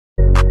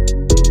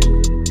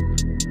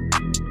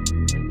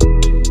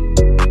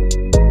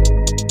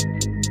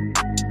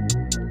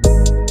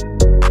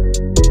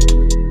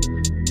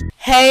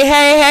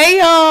Hey,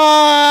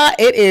 y'all.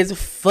 It is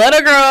For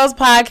the Girls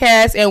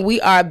podcast, and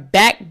we are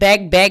back,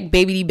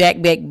 baby, back.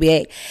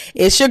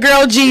 It's your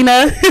girl,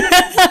 Gina.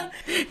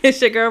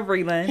 It's your girl,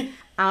 Breland.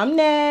 I'm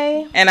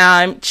Nay. And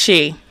I'm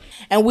Chi.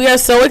 And we are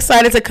so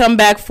excited to come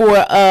back for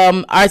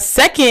our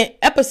second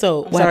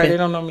episode. Sorry, they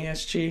don't know me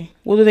as Chi.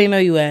 What do they know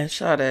you as?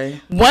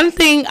 Sade. One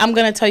thing I'm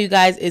going to tell you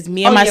guys is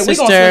me and my sister.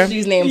 We gonna switch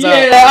these names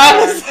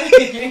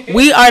up.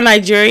 We are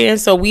Nigerian,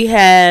 so we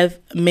have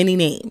many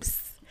names.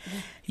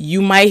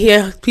 You might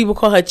hear people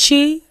call her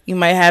Chi. You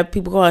might have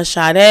people call her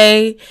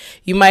Sade.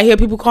 You might hear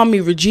people call me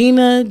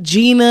Regina,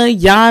 Gina,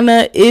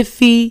 Yana,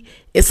 Iffy.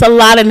 It's a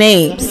lot of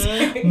names.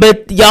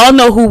 But y'all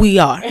know who we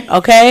are,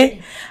 okay?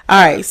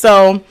 All right,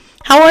 so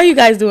how are you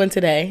guys doing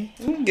today?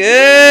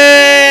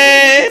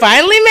 Good.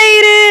 Finally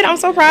made it. I'm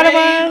so proud of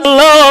us.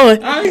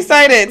 Lord. I'm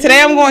excited.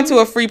 Today I'm going to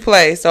a free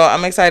play, so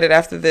I'm excited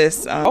after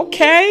this.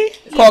 Okay.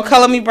 Called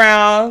Color Me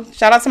Brown.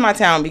 Shout out to my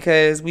town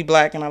because we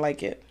black and I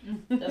like it.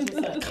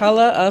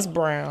 Color us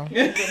brown.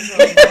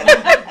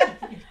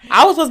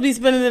 I was supposed to be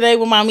spending the day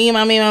with my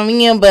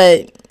man,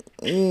 but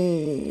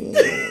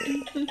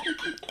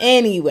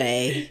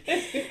anyway,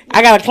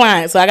 I got a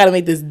client, so I got to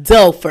make this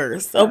dough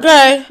first,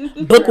 okay?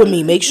 Book with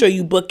me. Make sure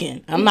you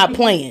booking. I'm not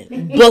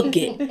playing. Book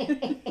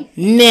it.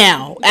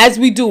 Now, as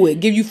we do it,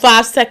 give you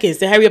 5 seconds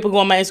to hurry up and go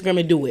on my Instagram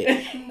and do it.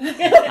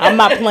 I'm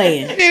not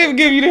playing. She didn't even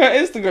give you her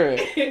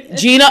Instagram.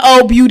 Gina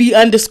O Beauty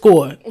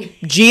 _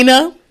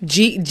 Gina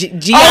Gina.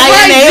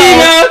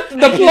 Right,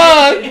 Gina, the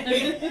plug.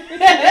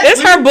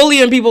 It's her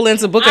bullying people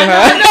into booking her.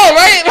 I know,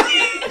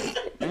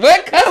 right?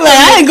 What color?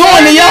 I ain't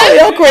going to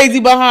y'all crazy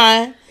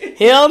behind.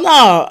 Hell no.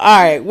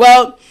 All right.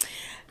 Well,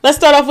 let's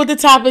start off with the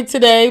topic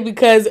today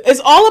because it's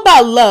all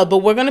about love, but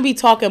we're going to be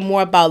talking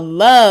more about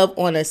love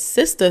on a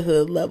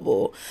sisterhood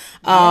level.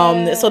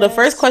 So the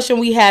first question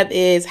we have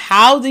is,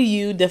 how do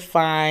you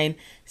define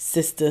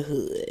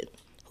sisterhood?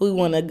 Who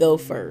want to go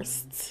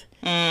first?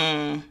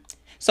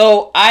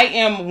 So I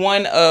am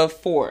one of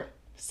 4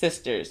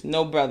 sisters,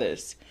 no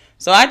brothers.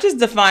 So I just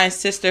define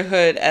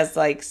sisterhood as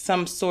like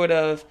some sort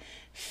of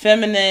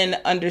feminine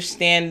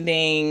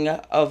understanding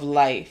of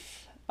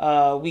life.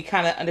 We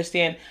kind of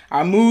understand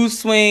our mood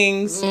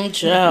swings.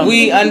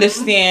 We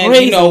understand,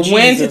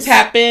 when to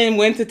tap in,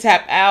 when to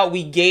tap out.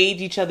 We gauge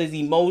each other's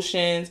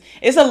emotions.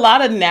 It's a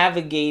lot of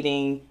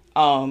navigating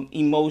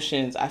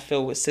emotions, I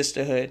feel, with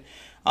sisterhood.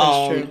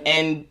 That's true.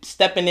 And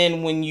stepping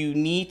in when you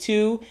need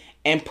to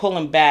and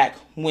pulling back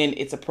when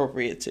it's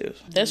appropriate to.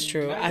 That's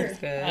true. I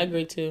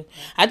agree too.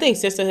 I think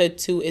sisterhood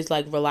too is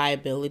like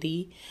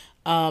reliability.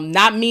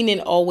 Not meaning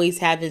always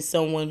having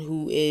someone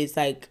who is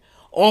like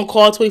on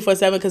call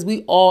 24/7 because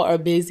we all are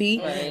busy,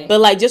 right. But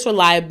like just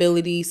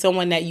reliability,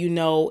 someone that you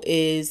know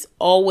is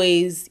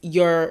always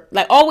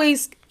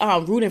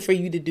rooting for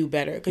you to do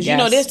better. Because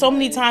there's so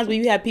many times where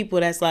you have people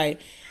that's like,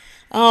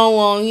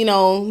 oh well, I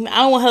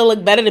don't want her to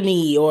look better than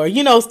me, or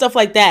stuff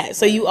like that.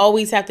 So you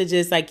always have to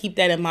just like keep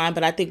that in mind.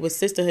 But I think with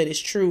sisterhood is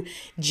true,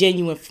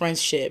 genuine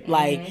friendship,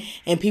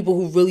 and people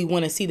who really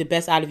want to see the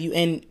best out of you,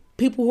 and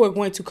people who are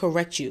going to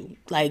correct you.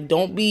 Like,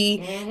 don't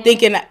be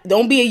thinking,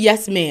 don't be a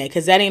yes man,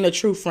 because that ain't a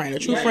true friend. A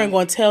true friend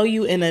going to tell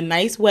you in a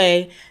nice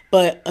way,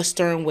 but a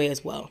stern way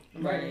as well.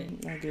 Right.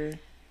 I agree.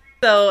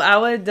 So I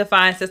would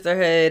define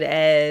sisterhood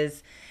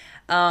as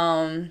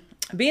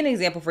be an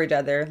example for each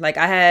other. Like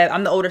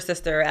I'm the older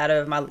sister out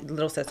of my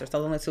little sister,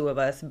 so only 2 of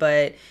us,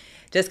 but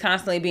just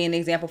constantly being an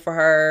example for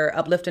her,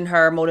 uplifting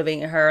her,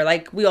 motivating her.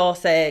 Like we all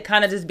said,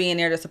 kind of just being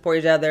there to support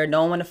each other,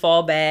 knowing when to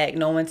fall back,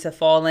 knowing when to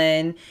fall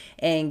in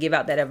and give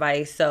out that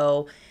advice.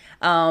 So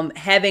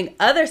having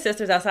other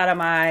sisters outside of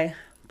my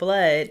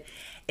blood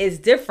is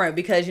different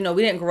because, we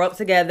didn't grow up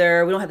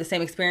together. We don't have the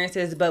same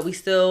experiences, but we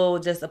still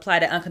just apply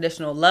that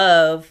unconditional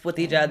love with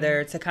each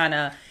other to kind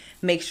of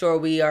make sure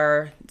we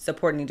are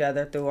supporting each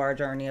other through our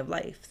journey of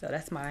life. So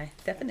that's my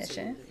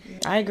definition.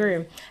 I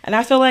agree. And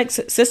I feel like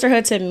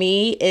sisterhood to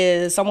me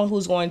is someone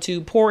who's going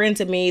to pour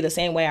into me the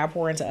same way I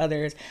pour into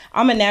others.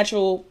 I'm a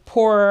natural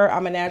pourer.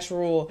 I'm a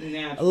natural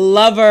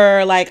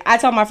lover. Like I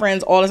tell my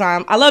friends all the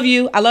time, I love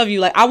you.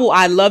 Like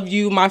I love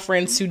you, my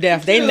friends to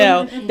death. They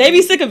know. They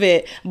be sick of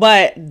it.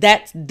 But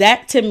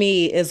that to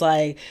me is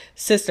like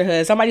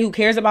sisterhood. Somebody who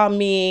cares about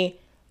me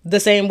the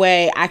same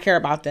way I care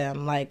about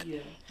them. Like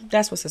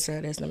that's what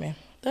sisterhood is to me.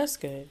 That's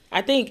good.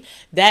 I think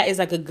that is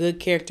like a good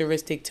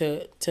characteristic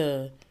to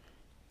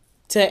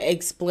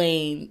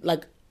explain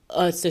like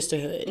a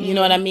sisterhood. You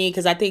know what I mean?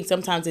 Because I think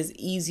sometimes it's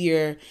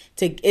easier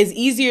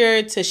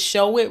to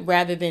show it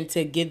rather than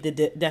to give the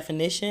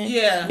definition.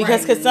 Yeah.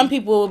 Because some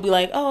people will be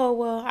like, oh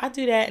well, I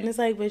do that, and it's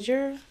like, but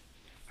you're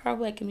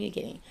horrible at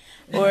communicating,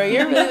 or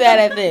you're really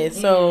bad at this.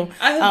 So,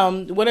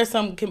 what are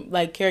some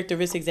like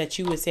characteristics that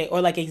you would say,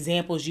 or like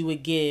examples you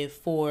would give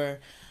for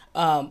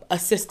a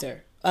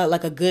sister?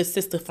 Like a good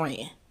sister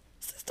friend.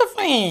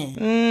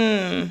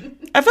 I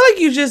feel like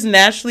you just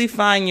naturally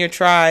find your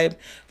tribe.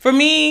 For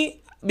me,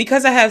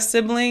 because I have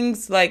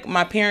siblings, like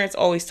my parents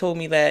always told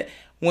me that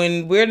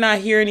when we're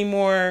not here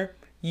anymore,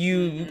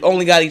 you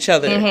only got each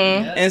other.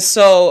 And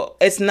so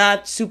it's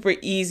not super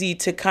easy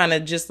to kind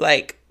of just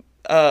like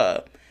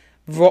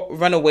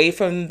run away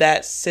from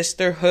that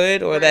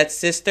sisterhood or that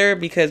sister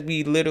because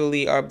we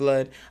literally are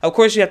blood. Of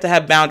course, you have to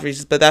have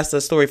boundaries, but that's a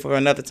story for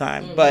another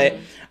time. But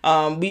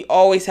we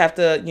always have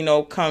to, you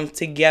know, come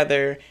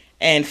together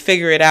and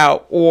figure it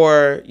out,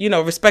 or, you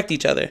know, respect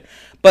each other.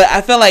 But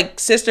I feel like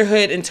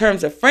sisterhood in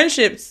terms of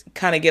friendships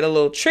kind of get a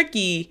little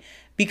tricky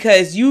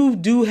because you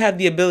do have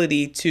the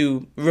ability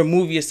to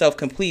remove yourself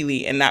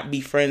completely and not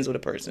be friends with a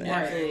person.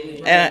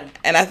 Right.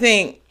 And I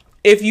think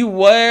if you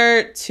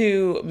were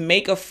to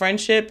make a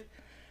friendship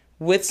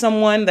with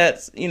someone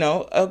that's, you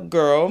know, a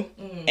girl,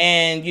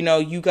 and, you know,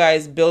 you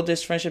guys build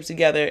this friendship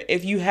together,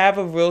 if you have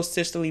a real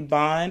sisterly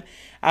bond,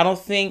 I don't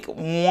think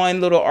one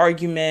little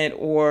argument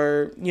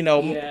or, you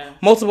know,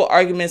 multiple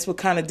arguments would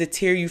kind of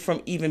deter you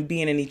from even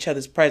being in each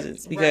other's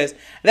presence, because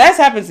that's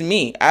happened to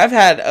me. I've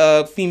had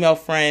a female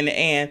friend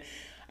and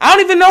I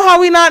don't even know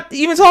how we not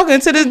even talking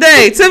to this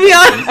day, to be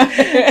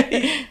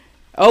honest.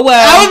 Oh,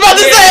 well. I was about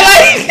to say,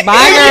 like,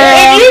 bye, girl.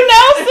 If you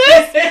know,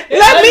 sis,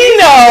 let me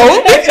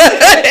know.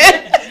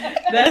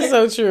 That's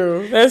so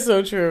true. That's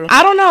so true.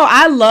 I don't know.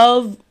 I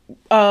love,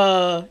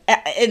 and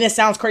it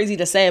sounds crazy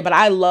to say, but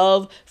I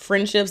love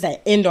friendships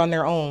that end on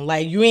their own.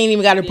 Like, you ain't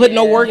even got to put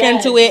no work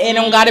into it, and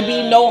don't got to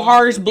be no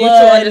harsh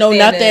blood, no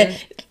nothing.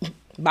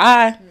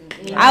 Bye.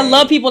 I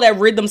love people that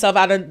rid themselves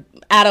out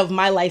of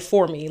my life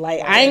for me.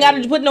 Like, I ain't got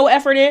to put no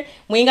effort in.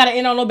 We ain't got to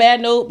end on no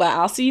bad note, but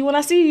I'll see you when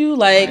I see you.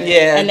 Like,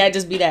 and that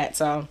just be that.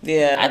 So,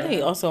 I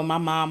think also my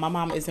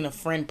mom isn't a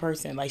friend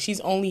person. Like, she's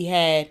only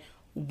had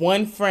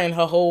one friend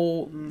her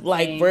whole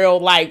real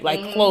life,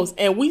 close,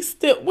 and we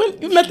still, when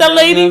you met that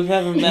lady,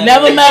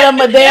 never met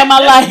her a day in my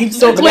life.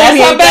 So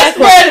clearly her best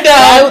friend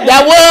though.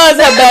 That was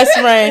her best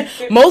friend.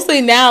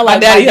 Mostly now,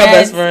 like, my her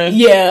best friend.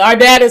 Yeah, our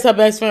dad is her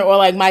best friend, or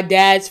like my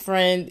dad's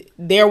friend,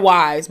 their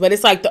wives, but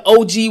it's like the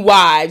OG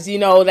wives, you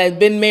know, that's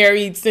been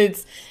married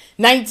since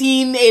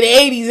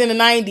 1980s and the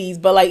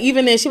 90s. But like,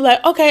 even then, she was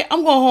like, okay,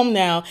 I'm going home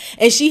now,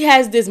 and she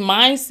has this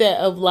mindset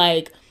of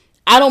like,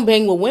 I don't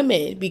bang with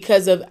women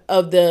because of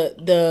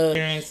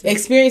the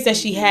experience that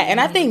she had. And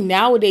I think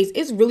nowadays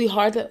it's really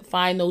hard to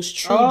find those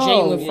true,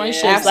 genuine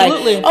friendships.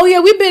 Absolutely. Like, oh yeah,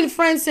 we've been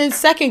friends since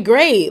second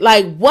grade.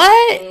 Like,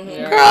 what?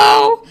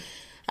 Girl,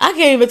 I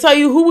can't even tell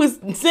you who was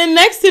sitting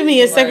next to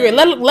me in second grade,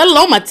 let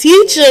alone my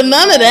teacher,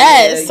 none of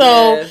that.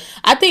 So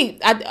I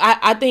think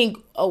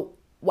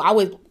I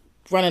would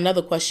run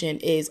another question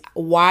is,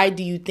 why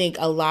do you think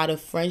a lot of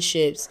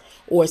friendships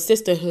or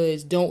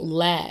sisterhoods don't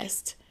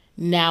last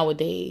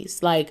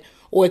nowadays? Like,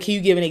 or can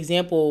you give an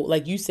example,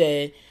 like you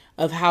said,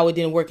 of how it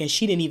didn't work and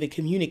she didn't even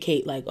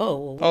communicate? Like,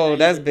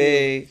 that's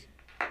big.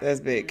 That's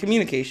big.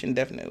 Communication,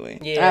 definitely.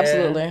 Yeah,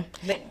 absolutely.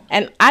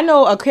 And I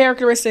know a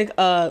characteristic,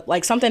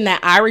 like something that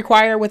I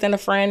require within a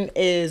friend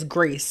is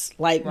grace.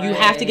 Like, you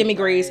have to give me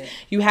grace.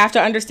 You have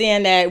to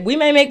understand that we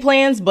may make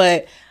plans,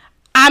 but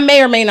I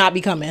may or may not be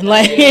coming.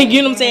 Like,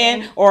 you know what I'm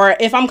saying? Or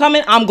if I'm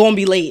coming, I'm going to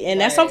be late.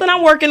 And that's something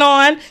I'm working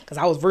on, because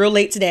I was real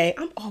late today.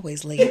 I'm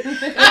always late.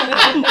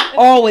 I'm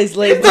always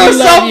late. So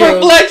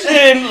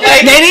self-reflection.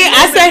 Like,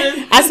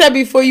 Nadine, I said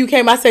before you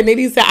came, I said,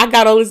 Nadine said, I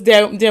got all this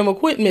damn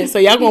equipment, so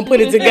y'all going to put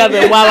it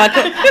together while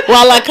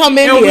I come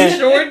in here. We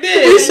sure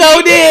did. We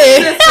sure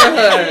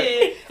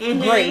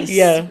did. Grace.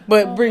 Yeah.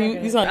 But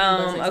bring you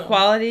something.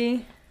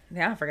 Equality.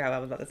 Yeah, I forgot what I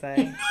was about to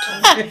say.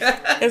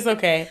 It's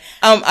okay.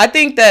 I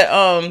think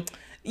that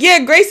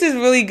grace is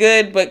really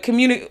good, but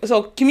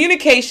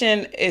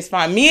communication is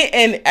fine. Me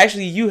and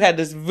actually you had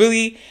this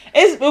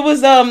it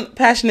was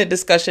passionate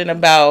discussion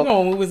about. No,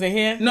 when we was in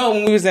here. No,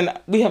 when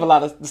we have a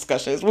lot of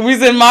discussions. When we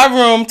was in my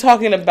room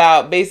talking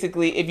about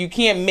basically if you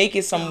can't make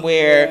it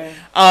somewhere,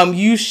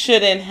 you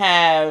shouldn't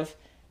have.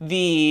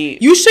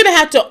 You shouldn't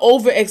have to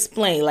over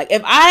explain. Like,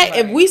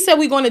 if we said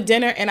we're going to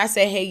dinner and I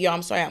say, hey, yo,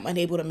 I'm sorry, I'm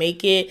unable to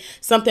make it,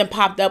 something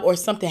popped up or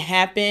something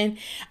happened,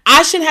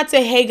 I shouldn't have to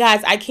say, hey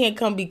guys, I can't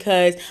come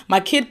because my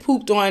kid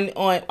pooped on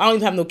I don't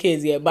even have no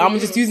kids yet, but I'm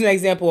just using an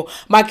example.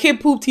 My kid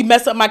pooped, he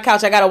messed up my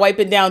couch, I gotta wipe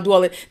it down, do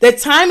all it. The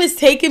time it's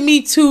taking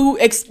me to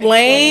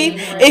explain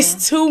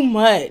is too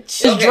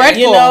much. It's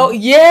dreadful. You know?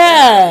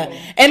 Yeah.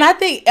 And I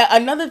think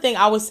another thing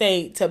I would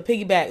say to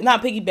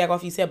not piggyback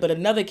off you said, but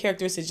another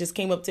characteristic just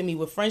came up to me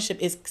with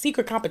friendship is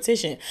secret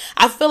competition.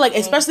 I feel like,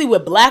 especially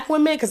with black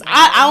women, because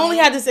I only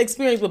had this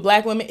experience with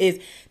black women, is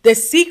the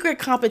secret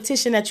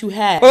competition that you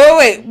have.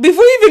 Wait.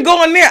 Before you even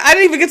go on there, I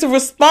didn't even get to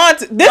respond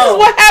to this. Is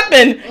what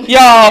happened,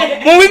 y'all.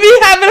 When we be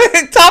having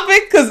a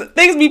topic, because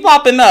things be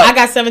popping up. I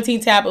got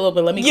 17 tab a little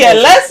bit. Let me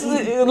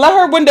let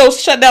her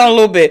windows shut down a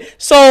little bit.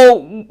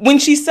 So when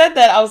she said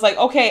that, I was like,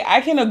 okay,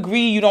 I can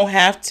agree you don't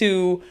have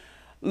to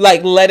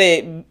like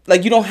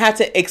you don't have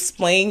to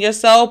explain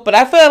yourself, but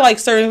I feel like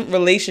certain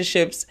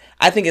relationships,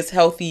 I think it's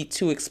healthy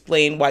to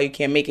explain why you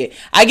can't make it.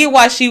 I get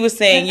why she was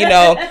saying, you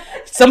know,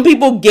 some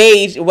people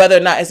gauge whether or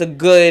not it's a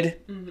good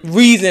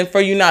reason for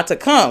you not to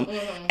come.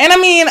 And I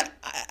mean,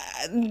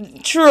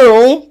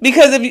 true,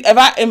 because if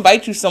I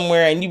invite you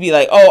somewhere and you be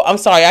like, oh, I'm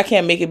sorry, I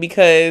can't make it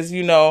because,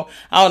 you know,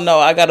 I don't know,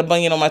 I got a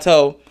bunion on my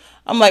toe.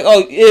 I'm like,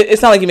 oh,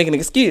 it's not like you're making an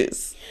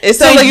excuse. It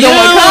sounds like you don't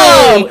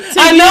want to come.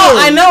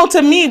 I know.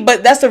 To me,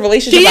 but that's the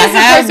relationship I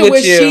have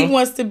with you. She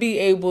wants to be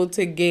able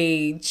to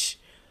gauge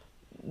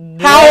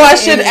how I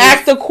should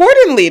act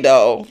accordingly,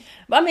 though.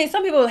 But I mean,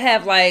 some people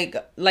have like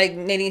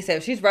Nadine said,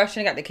 if she's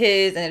rushing, got the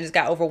kids, and it just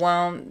got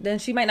overwhelmed, then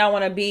she might not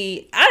want to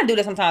be. I do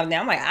this sometimes now.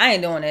 I'm like, I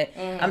ain't doing it.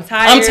 I'm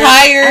tired.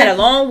 I had a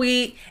long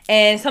week,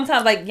 and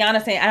sometimes, like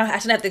Yana saying, I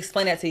shouldn't have to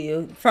explain that to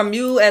you. From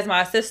you as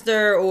my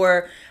sister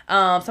or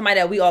somebody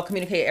that we all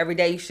communicate every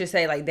day, you should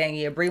say like, dang,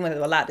 yeah, Bree went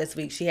through a lot this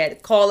week. She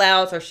had call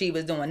outs, or she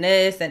was doing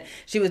this and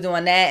she was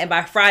doing that, and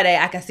by Friday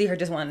I can see her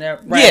just wanting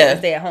to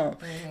stay at home.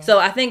 So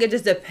I think it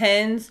just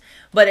depends.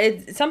 But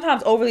it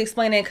sometimes overly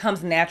explaining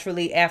comes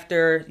naturally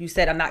after you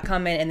said I'm not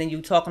coming, and then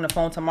you talk on the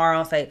phone tomorrow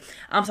and say,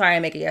 I'm sorry I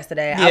didn't make it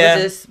yesterday. I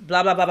was just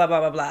blah blah blah blah blah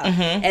blah blah,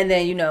 and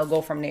then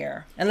go from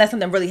there. Unless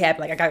something really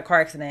happened, like I got a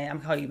car accident, I'm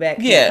gonna call you back.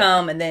 You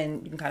come, and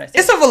then you can kind of.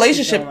 It's a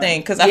relationship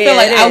thing, because I feel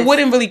like I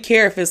wouldn't really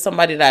care if it's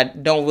somebody that I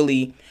don't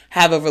really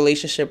have a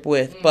relationship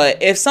with.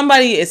 But if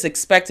somebody is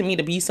expecting me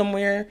to be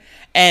somewhere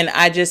and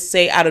I just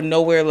say out of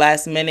nowhere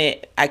last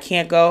minute I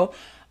can't go,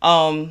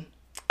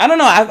 I don't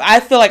know.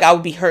 I feel like I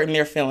would be hurting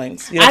their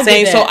feelings. You know what I'm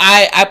saying? So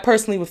I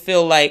personally would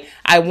feel like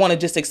I want to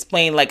just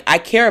explain, like, I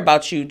care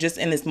about you. Just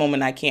in this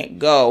moment, I can't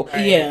go.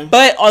 Right. Yeah.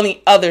 But on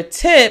the other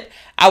tip,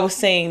 I was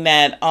saying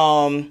that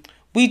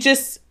we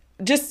just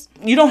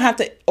you don't have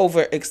to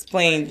over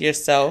explain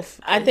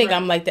yourself. I think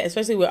I'm like that,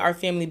 especially with our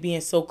family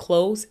being so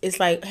close. It's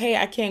like, hey,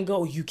 I can't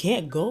go. You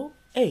can't go?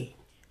 Hey,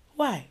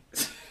 why?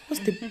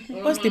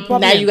 What's the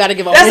problem? Now you got to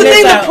give up. That's the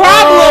thing. The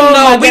problem,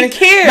 though. We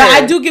care. But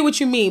I do get what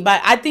you mean.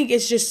 But I think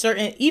it's just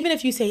certain. Even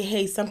if you say,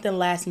 "Hey, something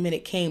last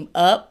minute came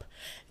up,"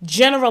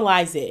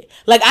 generalize it.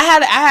 Like I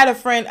had a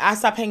friend. I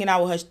stopped hanging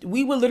out with her.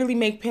 We would literally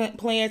make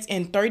plans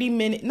in 30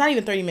 minutes. Not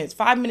even 30 minutes.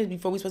 5 minutes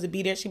before we supposed to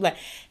be there. She'd be like,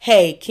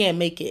 "Hey, can't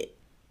make it.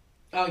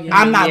 Oh yeah,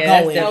 I'm not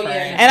going."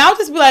 And I'll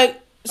just be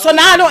like. So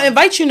now I don't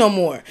invite you no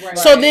more. Right.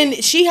 So then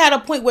she had a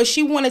point where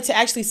she wanted to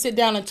actually sit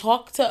down and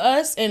talk to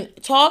us and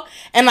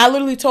I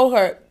literally told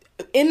her,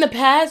 in the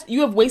past,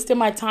 you have wasted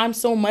my time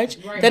so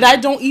much that I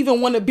don't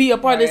even want to be a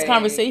part of this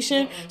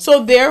conversation.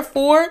 So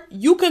therefore,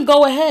 you can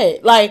go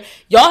ahead. Like,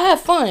 y'all have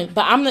fun,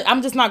 but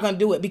I'm just not going to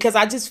do it, because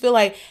I just feel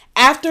like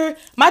after,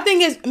 my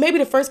thing is, maybe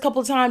the first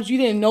couple of times you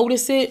didn't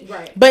notice it,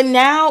 but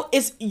now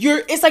it's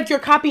like you're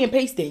copy and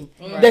pasting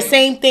the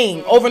same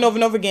thing over and over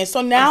and over again.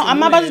 So now I'm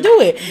not about to do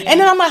it. And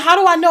then I'm like, how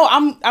do I know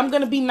I'm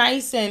going to be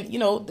nice and,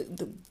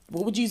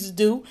 what would Jesus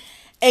do?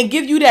 And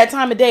give you that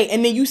time of day,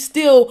 and then you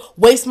still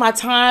waste my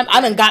time. I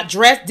done got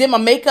dressed, did my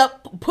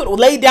makeup,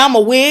 laid down my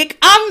wig.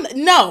 I'm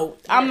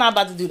not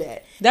about to do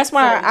that. That's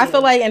why I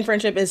feel like in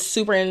friendship it's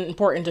super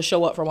important to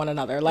show up for one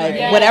another.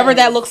 Like whatever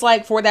that looks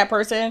like for that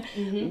person,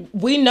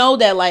 we know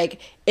that like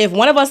if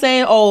one of us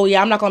say, "Oh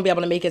yeah, I'm not gonna be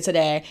able to make it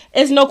today,"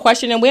 it's no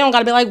question, and we don't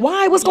gotta be like,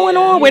 "Why? What's going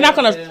on?" We're not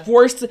gonna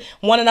force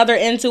one another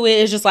into it.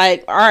 It's just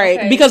like, all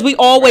right, because we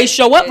always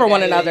show up for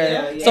one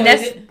another. So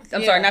that's.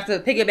 I'm sorry, not to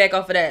piggyback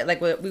off of that,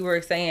 like what we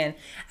were saying.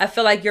 I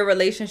feel like your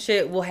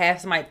relationship will have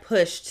somebody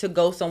push to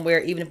go somewhere,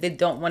 even if they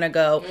don't want to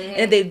go. And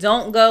if they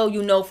don't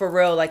go, for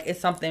real, like it's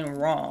something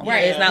wrong.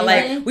 Right. It's not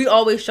like we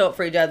always show up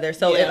for each other.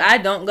 So if I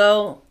don't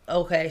go,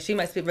 okay, she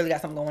must really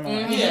got something going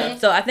on.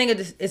 So I think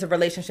it's a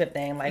relationship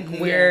thing, like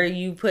where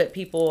you put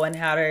people and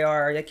how they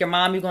are. Like your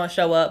mom, you're going to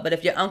show up. But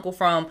if your uncle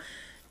from...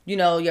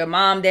 your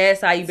mom, dad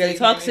side, you barely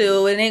talk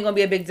to, it ain't gonna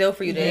be a big deal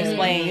for you to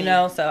explain,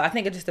 So I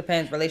think it just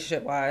depends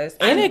relationship wise.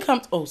 And it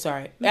comes,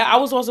 I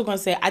was also gonna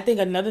say, I think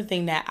another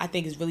thing that I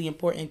think is really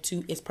important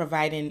too is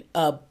providing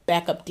a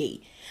backup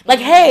date. Like,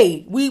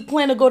 hey, we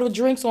plan to go to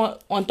drinks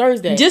on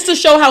Thursday, just to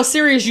show how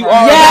serious you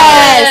are.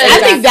 Yes,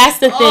 I think that's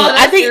the thing.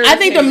 I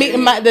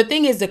think the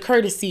thing is the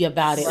courtesy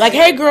about it. Like,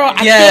 hey, girl,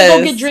 I can't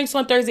go get drinks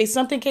on Thursday.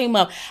 Something came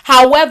up.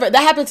 However,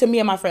 that happened to me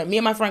and my friend. Me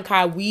and my friend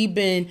Kai, we've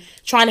been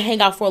trying to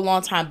hang out for a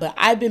long time, but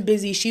I've been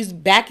busy. She's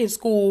back in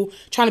school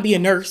trying to be a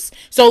nurse,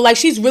 so like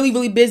she's really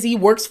really busy.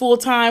 Works full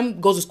time,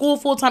 goes to school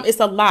full time. It's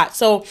a lot.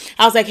 So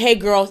I was like, hey,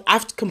 girl, I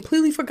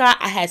completely forgot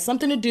I had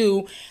something to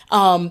do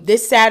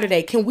this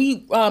Saturday. Can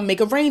we make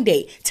a rain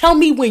date? Tell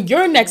me when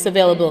you're next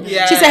available. She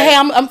said, hey,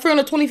 I'm free on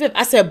the 25th.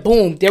 I said,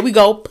 boom, there we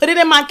go. Put it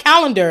in my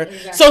calendar.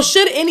 So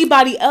should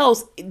anybody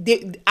else,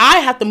 I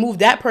have to move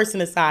that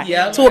person aside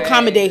to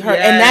accommodate her.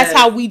 And that's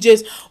how we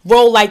just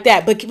roll like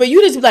that. But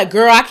you just be like,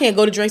 girl, I can't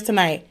go to drinks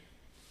tonight.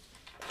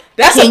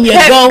 That's can you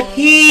go? And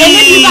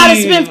then you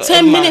gotta spend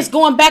 10 minutes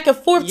going back and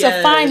forth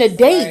to find a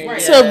date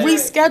to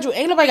reschedule.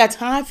 Ain't nobody got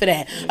time for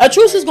that. A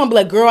truce is gonna be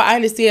like, girl, I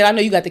understand. I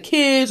know you got the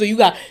kids, or you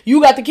got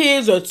the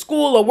kids, or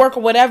school, or work, or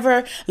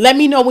whatever. Let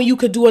me know when you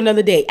could do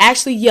another day.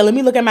 Actually, let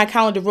me look at my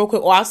calendar real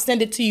quick, or I'll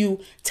send it to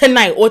you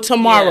tonight or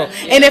tomorrow.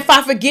 And if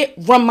I forget,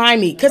 remind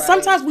me, because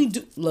sometimes we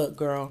do. Look,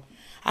 girl.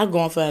 I'm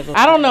going forever.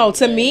 I don't know.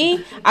 To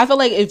me, I feel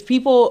like if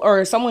people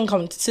or someone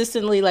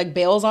consistently like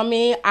bails on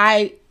me,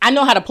 I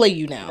know how to play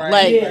you now. All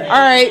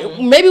right,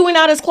 maybe we're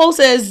not as close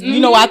as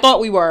I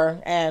thought we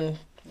were, and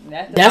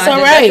that's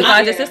all right.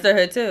 Find your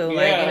sisterhood too.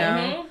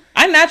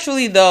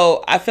 naturally,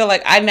 though, I feel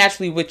like I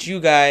naturally with you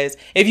guys.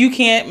 If you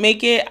can't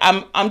make it,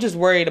 I'm just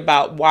worried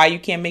about why you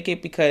can't make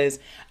it, because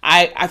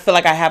I feel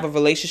like I have a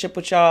relationship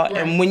with y'all,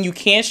 and when you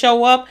can't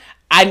show up,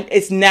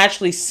 it's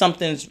naturally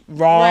something's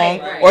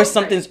wrong or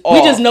something's off.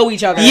 We just know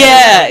each other.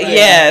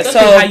 Yeah. That's So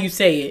how you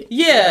say it.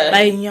 Yeah.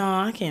 Like,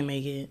 y'all, I can't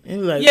make it.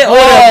 Like, yeah.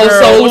 oh,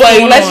 So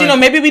like, let's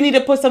maybe we need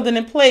to put something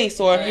in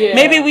place, or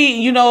maybe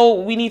we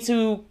we need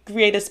to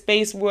create a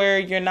space where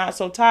you're not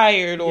so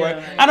tired, or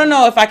I don't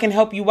know if I can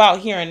help you out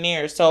here and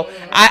there. So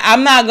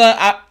I'm not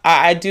gonna.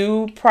 I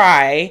do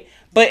pry.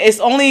 But it's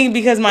only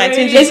because my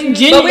intentions. It's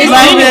genuine.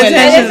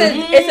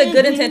 It's a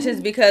good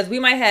intentions, because we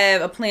might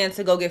have a plan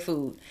to go get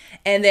food,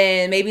 and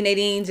then maybe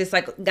Nadine just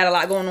like got a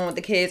lot going on with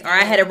the kids, or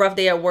I had a rough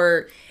day at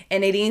work,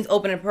 and Nadine's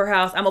opening her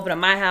house, I'm opening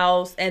my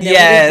house, and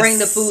then we bring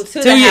the food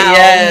to the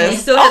house. We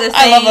still have the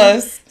same. I love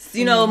us.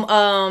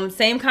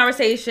 Same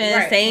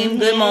conversation, same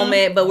good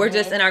moment, but we're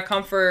just in our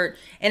comfort,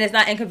 and it's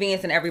not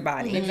inconveniencing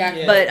everybody.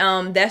 Exactly. But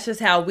that's just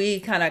how we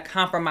kind of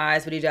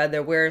compromise with each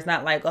other, where it's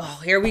not like, oh,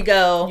 here we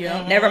go.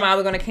 Never mind,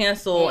 we're going to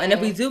cancel. And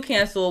if we do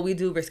cancel, we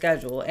do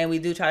reschedule, and we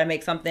do try to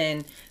make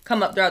something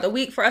come up throughout the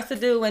week for us to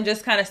do, and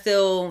just kind of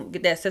still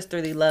get that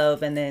sisterly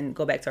love, and then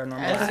go back to our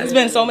normal lives. It's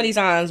been so many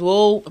times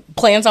we'll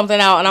plan something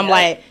out, and I'm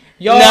like,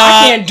 yo,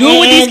 I can't do it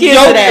with these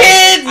kids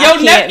today.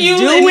 Your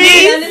nephews,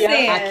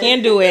 I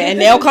can't do it,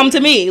 and they'll come to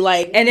me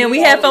like. And then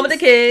we have fun with the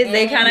kids.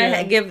 They kind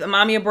of give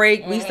mommy a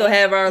break. We still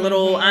have our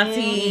little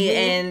auntie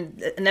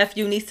and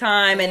nephew niece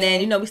time, and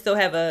then we still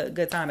have a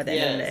good time at the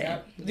end of the day.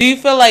 Do you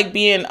feel like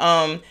being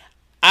I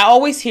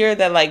always hear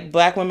that like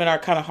black women are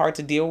kind of hard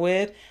to deal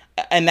with,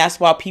 and that's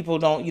why people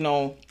don't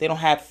they don't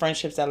have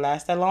friendships that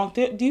last that long.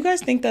 Do you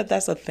guys think that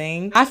that's a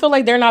thing? I feel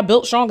like they're not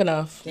built strong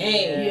enough.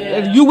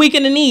 You weak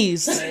in the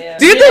knees.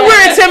 Do you think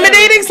we're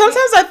intimidating?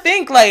 Sometimes I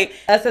think like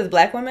us as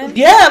black women.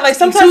 Yeah, like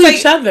sometimes to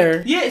each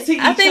other. Yeah, to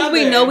I think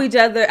we know each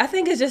other. I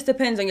think it just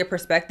depends on your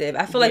perspective.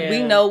 I feel like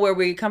we know where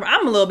we come from.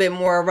 I'm a little bit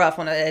more rough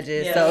on the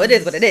edges, so it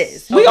is what it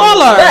is. We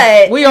all are.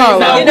 But we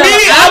all are.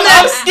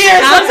 I'm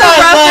scared I'm sometimes.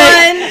 the rough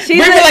one. She's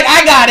like,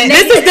 I got it.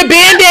 This is the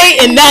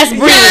Band-Aid, and that's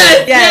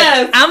breathing.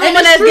 Yes. I'm the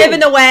one that's giving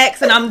the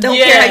wax, and I don't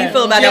care how you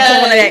feel about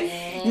that. Pulling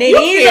that.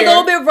 Nadine's a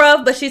little bit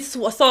rough, but she's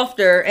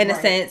softer in a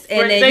sense.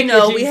 And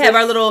then we have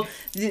our little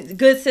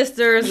good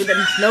sisters with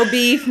no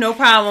beef, no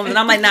problems. And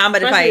I'm like, nah, I'm about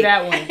to fight.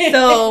 That one.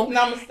 So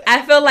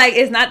I feel like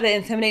it's not the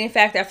intimidating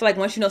factor. I feel like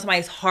once you know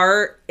somebody's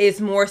heart, it's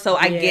more so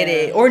I get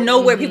it, or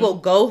know where people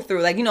go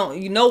through. Like you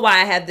know why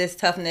I have this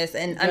toughness,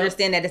 and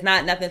understand that it's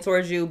not nothing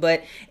towards you,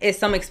 but it's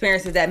some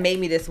experiences that made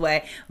me this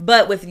way.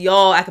 But with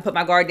y'all, I could put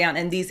my guard down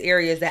in these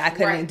areas that I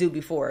couldn't do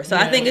before. So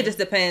I think it just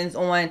depends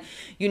on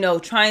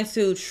trying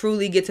to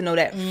truly get to know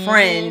that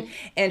friend,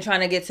 and trying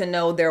to get to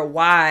know their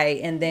why,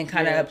 and then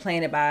kind of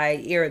playing it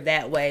by ear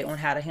that way on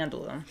how to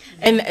handle them.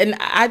 And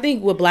I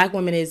think what black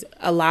women is,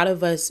 a lot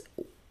of us,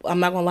 I'm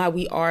not gonna lie,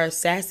 we are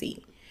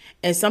sassy.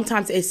 And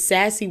sometimes it's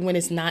sassy when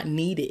it's not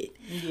needed.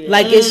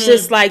 Like it's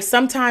just like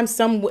sometimes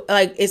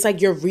it's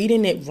like you're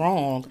reading it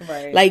wrong.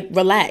 Right. Like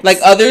relax. Like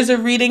others are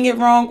reading it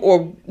wrong,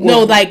 or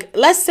no, like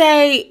let's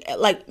say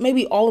like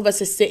maybe all of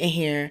us are sitting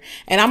here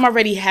and I'm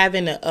already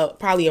having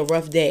probably a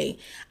rough day.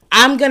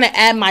 I'm gonna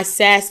add my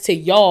sass to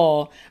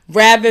y'all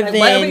rather than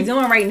what are we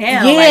doing right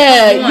now?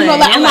 Yeah, I'm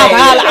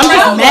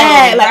just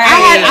mad. Like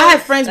I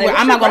had friends where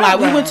I'm not gonna lie,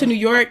 we went to New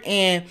York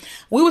and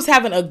we was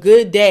having a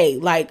good day,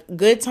 like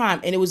good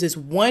time, and it was this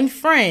one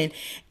friend,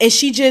 and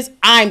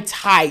I'm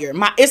tired.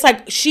 It's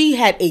like she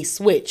had a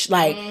switch,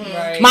 like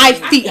my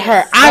feet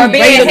hurt. I'm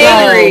ready to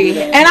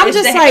go, and I'm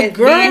just like,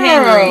 girl,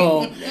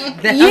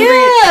 that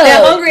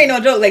hungry ain't no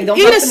joke. Like don't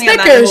eat a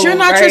Snickers. You're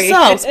not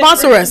yourself.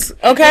 Sponsor us,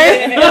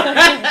 okay?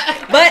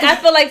 But I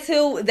feel like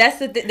too, that's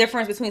the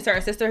difference between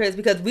certain sisterhoods,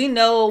 because we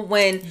know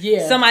when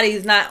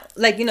somebody's not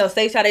like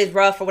say Sade's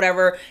rough or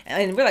whatever,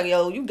 and we're like,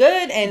 yo, you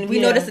good? And we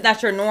know this is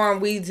not your norm.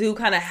 We do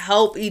kind of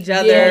help each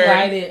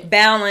other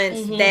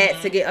balance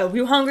that to get. Oh,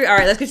 you hungry? All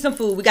right, let's get you some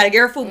food. We gotta get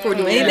her food before we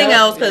do anything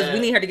else, because we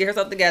need her to get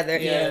herself together.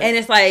 And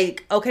it's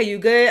like, okay, you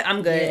good?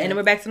 I'm good, and then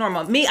we're back to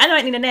normal. Me, I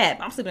might need a nap.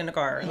 I'm sleeping in the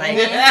car, like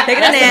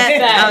taking a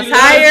nap. I'm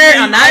tired.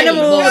 I'm not in the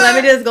mood. Let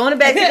me just go in the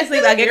back to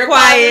sleep. I get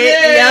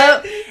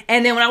quiet.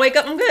 And then when I wake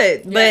up, I'm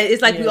good. But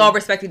it's like we all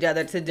respect each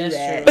other to do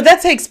that. But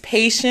that takes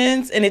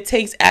patience, and it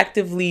takes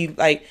actively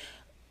like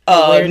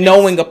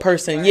knowing a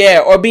person,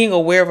 or being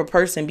aware of a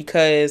person.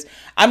 Because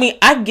I mean,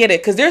 I get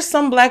it, because there's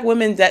some black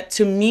women that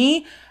to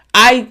me,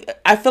 I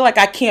feel like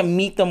I can't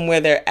meet them where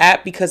they're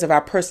at because of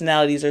our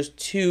personalities are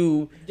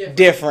too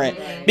different.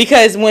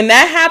 Because when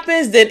that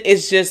happens, then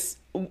it's just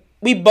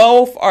we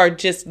both are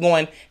just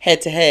going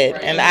head to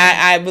head, and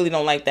I really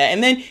don't like that.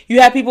 And then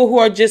you have people who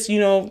are just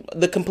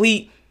the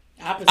complete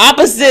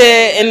opposite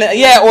and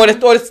or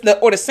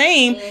the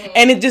same,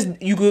 and it just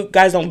you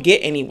guys don't get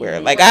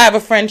anywhere. Like I have a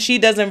friend,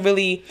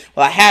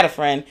 I had a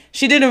friend,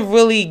 she didn't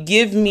really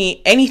give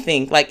me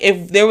anything. Like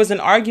if there was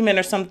an argument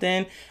or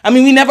something, I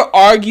mean, we never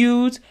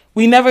argued,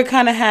 we never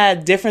kind of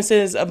had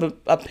differences of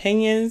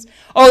opinions,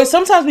 or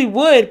sometimes we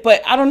would,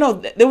 but I don't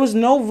know, there was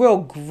no real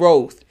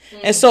growth,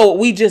 and so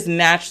we just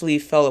naturally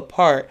fell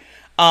apart.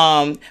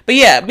 But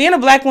yeah, being a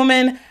black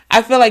woman,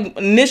 I feel like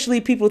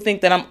initially people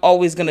think that I'm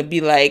always going to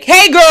be like,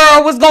 hey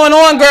girl, what's going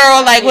on,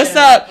 girl? Like, what's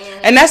up?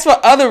 And that's for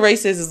other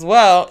races as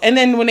well. And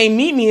then when they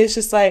meet me, it's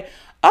just like,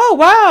 oh,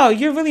 wow,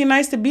 you're really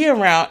nice to be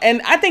around.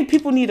 And I think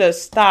people need to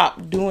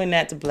stop doing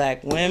that to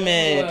black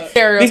women.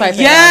 Stereotyping.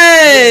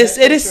 Yes,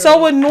 it is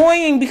so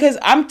annoying because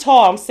I'm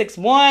tall. I'm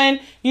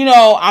 6'1". You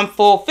know, I'm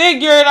full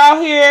figured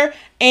out here.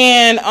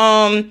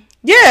 And,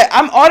 yeah,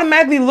 I'm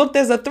automatically looked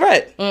as a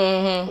threat.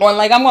 Mm-hmm. Or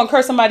like I'm going to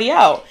curse somebody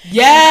out.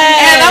 Yeah.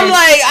 And I'm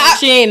like...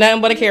 she ain't nothing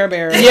but a Care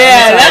Bear.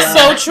 Yeah, that's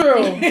so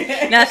true.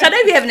 Now, Sade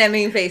be having that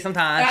mean face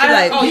sometimes. She's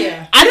like, oh,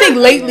 yeah. I think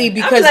lately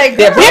because like,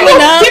 people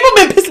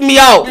been pissing me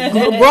out.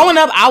 Growing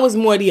up, I was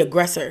more the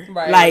aggressor.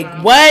 Right. Like,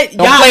 what?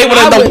 Don't play with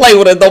it. Don't play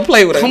with it. Don't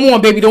play with it. Come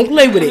on, baby. Don't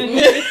play with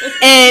it.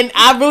 And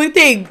I really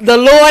think the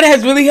Lord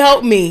has really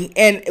helped me.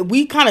 And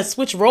we kind of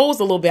switch roles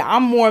a little bit.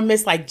 I'm more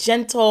Miss like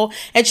gentle.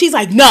 And she's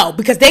like, no,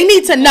 because they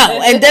need to know.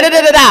 And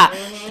da-da-da-da-da.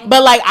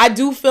 But like, I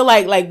do feel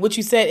like what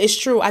you said is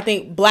true. I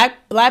think black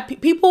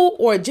people,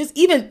 or just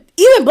even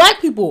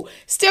black people,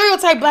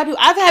 stereotype black people.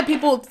 I've had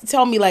people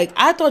tell me like,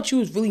 I thought you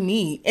was really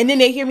mean. And then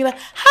they hear me like,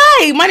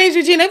 hi, my name's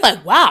Regina. They're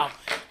like, wow.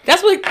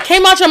 That's what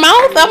came out your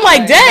mouth? I'm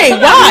like, dang,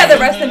 why? why? We have the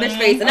resting bitch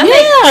face. And I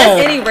think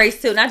that's any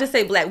race too. Not just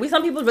say black.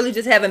 Some people really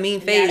just have a mean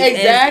face. Yeah,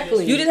 exactly.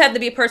 And you just have to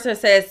be a person that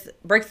says,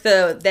 breaks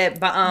that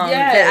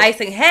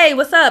icing, hey,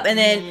 what's up? And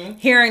then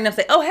hearing them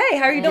say, oh, hey,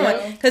 how are you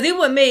doing? Because even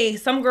with me,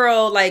 some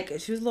girl, like,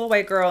 she was a little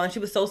white girl and she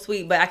was so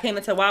sweet. But I came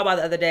into Wawa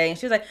the other day and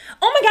she was like,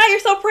 oh my God, you're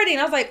so pretty.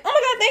 And I was like, oh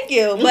my God, thank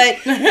you. But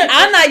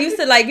I'm not used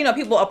to, like, you know,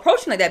 people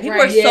approaching like that.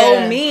 People are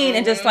so mean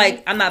and just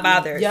like, I'm not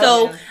bothered. Yep.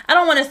 So I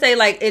don't want to say,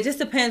 like, it just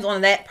depends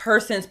on that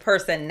person's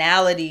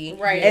personality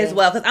as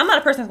well. Because I'm not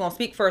a person that's going to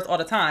speak first all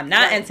the time.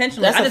 Not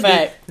intentionally. That's I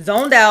just be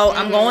zoned out.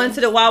 I'm going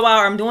to the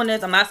Wawa or I'm doing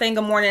this. I'm not saying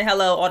good morning,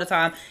 hello all the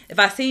time. If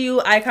I see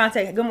you, eye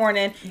contact, good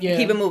morning, you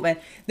keep it moving.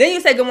 Then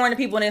you say good morning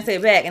to people and then say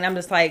it back. And I'm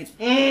just like,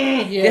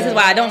 this is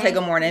why I don't say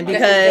good morning.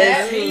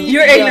 Because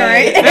you're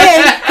ignorant.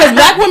 Because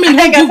black women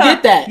do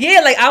get that.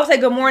 Yeah, like I'll say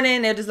good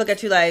morning. They'll just look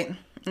at you like,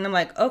 and I'm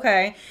like,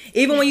 okay.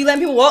 Even when you let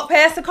people walk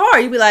past the car,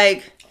 you be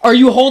like, or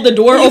you hold the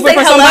door open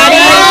for somebody.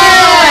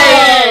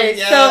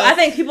 Yes. So I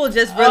think people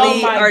just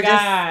really are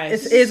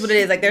just, it is what it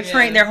is. Like they're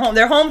trained,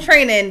 they're home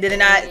training, did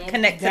not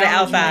connect to the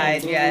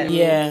outside.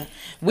 Yeah.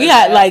 We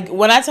had, like,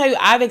 when I tell you,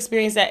 I've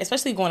experienced that,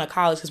 especially going to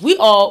college, because we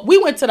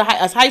went to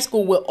high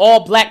school with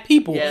all black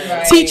people.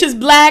 Teachers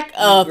black,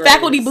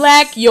 faculty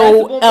black,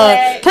 principal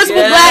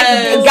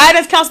black,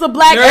 guidance counselor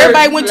black,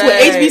 everybody went to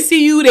an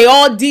HBCU, they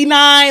all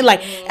D9,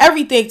 like,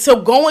 everything.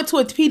 So going to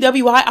a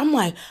PWI, I'm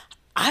like,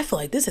 I feel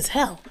like this is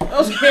hell. Like,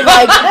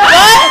 what?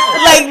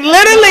 Like,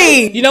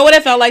 literally. You know what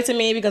it felt like to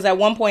me? Because at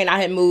one point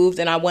I had moved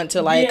and I went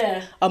to like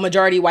a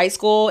majority white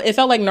school. It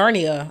felt like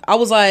Narnia. I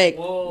was like,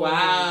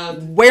 wow,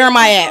 where am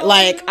I at?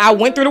 Like, I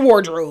went through the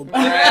wardrobe.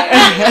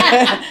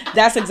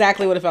 That's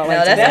exactly what it felt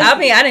like. I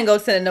mean, I didn't go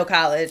to no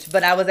college,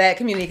 but I was at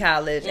community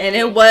college. And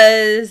it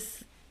was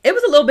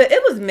a little bit,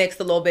 it was mixed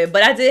a little bit,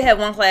 but I did have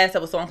one class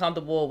that was so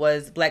uncomfortable,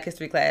 was Black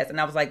History class,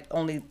 and I was like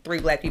only 3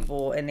 black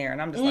people in there,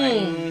 and I'm just like,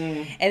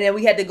 and then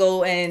we had to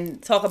go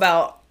and talk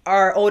about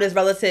our oldest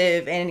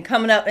relative and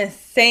coming up and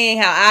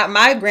saying how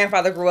my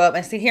grandfather grew up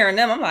and hearing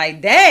them, I'm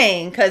like,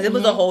 dang, because it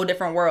was a whole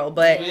different world,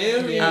 but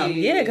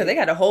because they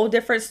got a whole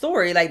different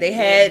story, like they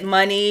had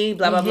money,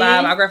 blah, blah,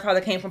 blah, my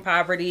grandfather came from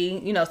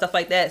poverty, you know, stuff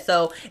like that,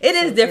 so it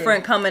is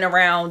different coming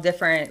around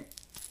different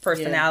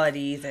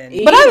personalities and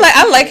but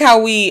I like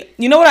how we,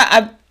 you know what,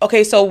 I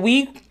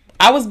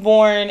was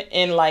born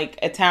in like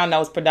a town that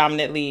was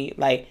predominantly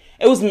like,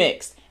 it was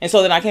mixed, and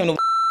so then I came to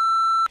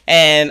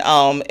and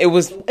it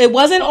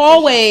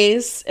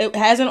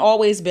hasn't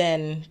always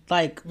been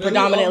like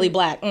predominantly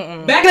black.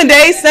 Back in the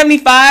day,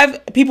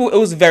 75 people, it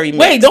was very mixed.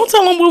 Wait, don't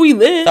tell them where we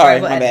live.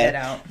 Sorry, my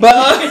bad. But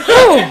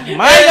oh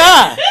my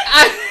God.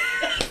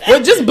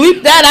 Well, just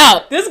bleep that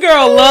out. This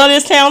girl love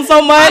this town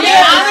so much.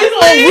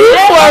 If you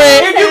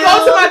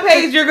go to my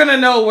page, you're gonna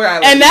know where I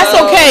live. And that's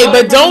okay,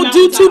 but don't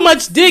do too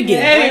much digging.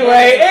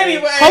 Anyway.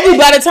 Hopefully,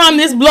 by the time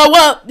this blow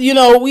up, you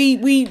know, we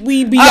be.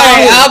 All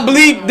right, I'll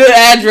bleep the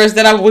address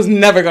that I was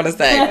never gonna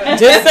say.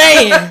 Just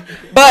saying.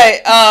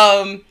 But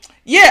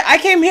yeah, I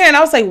came here and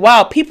I was like,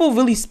 wow, people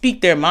really speak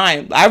their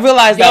mind. I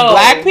realized that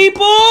black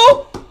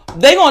people,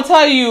 they gonna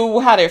tell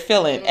you how they're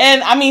feeling.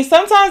 And I mean,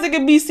 sometimes it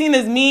can be seen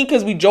as mean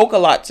because we joke a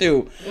lot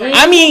too.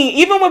 I mean,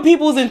 even when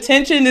people's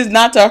intention is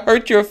not to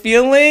hurt your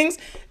feelings,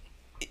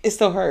 it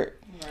still hurt.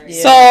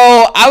 So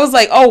I was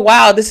like, oh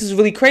wow, this is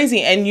really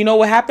crazy. And you know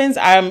what happens?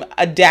 I'm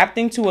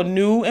adapting to a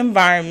new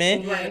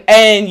environment,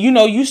 and you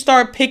know, you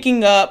start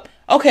picking up,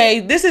 okay,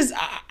 this is,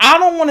 I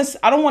don't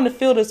want to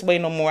feel this way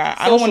no more.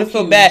 I don't want to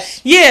feel bad.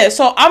 Yeah,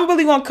 so I'm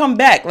really going to come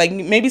back. Like,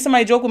 maybe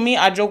somebody joke with me,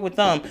 I joke with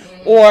them.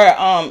 Or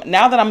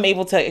now that I'm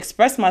able to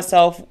express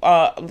myself,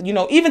 you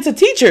know, even to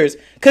teachers.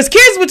 Because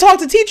kids would talk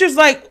to teachers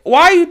like,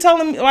 why are you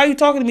talking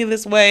to me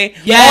this way?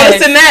 All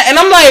this and that. And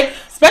I'm like,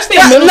 especially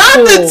in middle not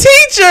school. the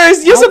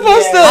teachers. You're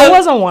supposed to. I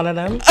wasn't one of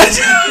them.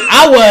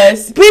 I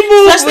was.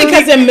 People, especially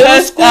because in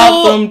middle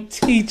school, from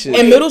teachers.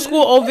 in middle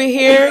school over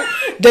here,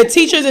 the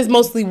teachers is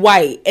mostly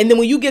white, and then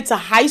when you get to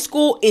high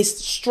school,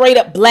 it's straight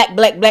up black.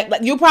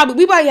 We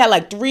probably had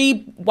like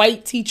 3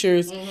 white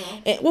teachers,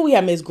 and what we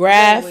had, Miss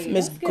Graff,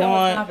 Miss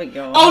Gaunt.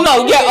 Oh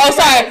no, yeah. Oh,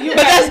 sorry, but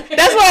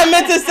that's what I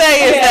meant to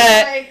say is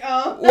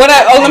that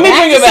let me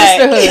bring it back.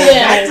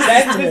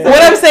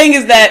 What I'm saying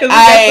is that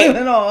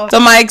so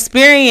my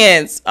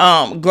experience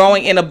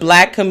growing in a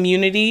black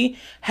community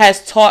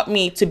has taught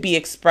me to be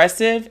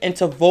expressive and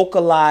to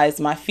vocalize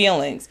my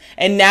feelings.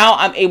 And now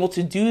I'm able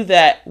to do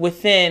that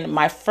within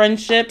my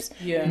friendships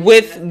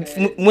with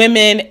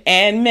women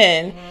and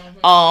men.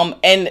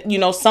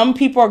 And some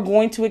people are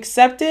going to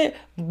accept it,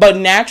 but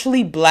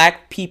naturally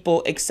black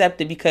people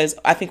accept it because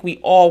I think we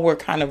all were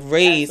kind of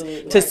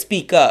raised to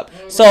speak up.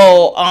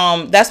 So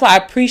that's why I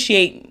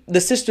appreciate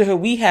the sisterhood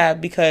we have,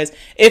 because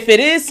if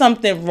it is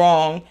something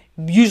wrong,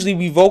 usually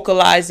we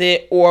vocalize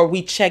it or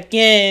we check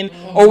in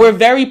or we're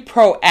very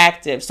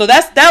proactive. So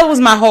that was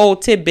my whole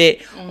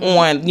tidbit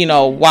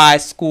on why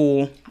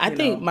school. I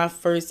think my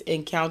first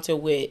encounter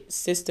with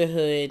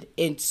sisterhood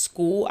in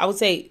school, I would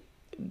say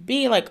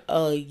being like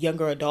a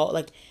younger adult,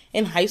 like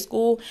in high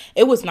school,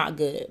 it was not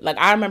good. Like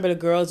I remember the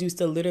girls used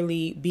to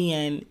literally be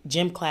in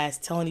gym class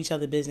telling each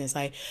other business,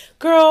 like,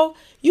 girl,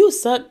 you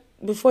suck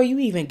before you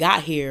even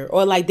got here,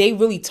 or like they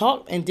really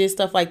talked and did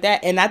stuff like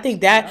that. And I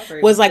think that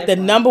was like the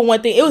number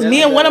one thing. It was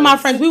me and one of my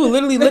friends, we would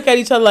literally look at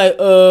each other like,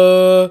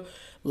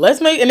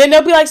 let's make, and then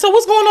they'll be like, so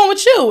what's going on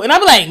with you? And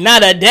I'll be like,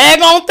 not a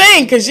daggone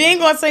thing, because she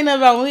ain't gonna say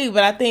nothing about me.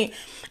 But I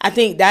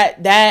think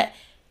that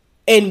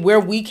and where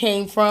we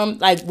came from,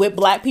 like with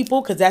black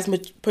people, because that's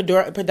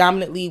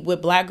predominantly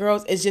with black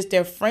girls, it's just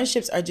their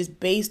friendships are just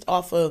based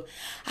off of,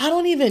 I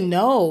don't even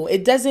know.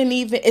 It doesn't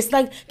even, it's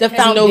like the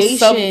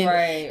foundation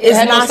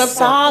is not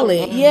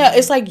solid. Yeah,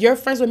 it's like you're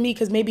friends with me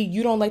because maybe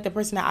you don't like the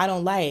person that I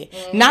don't like.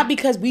 Not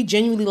because we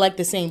genuinely like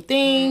the same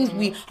things.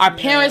 Our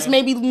parents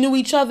maybe knew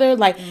each other.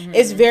 Like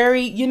it's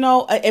very,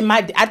 and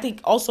I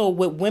think also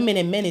with women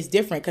and men is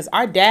different, because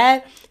our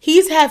dad,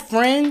 he's had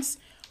friends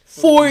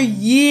for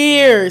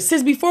years,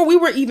 since before we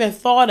were even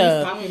thought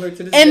of,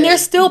 and they're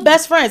still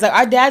best friends. Like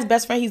our dad's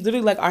best friend, he's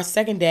literally like our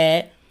second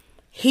dad.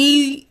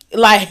 They've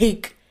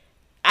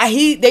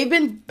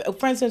been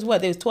friends since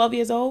what? They was 12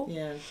 years old.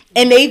 Yeah,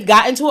 and they've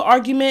got into an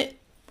argument.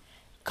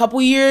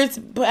 Couple years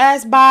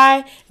passed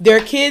by, their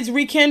kids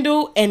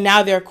rekindled, and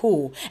now they're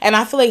cool. And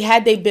I feel like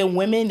had they been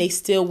women, they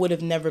still would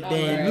have never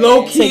been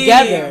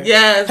together.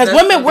 Yes, because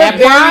women were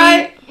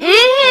very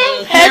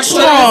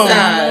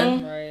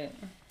headstrong.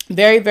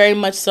 Very, very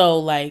much so.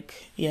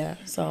 Like, yeah.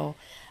 So,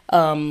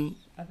 I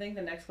think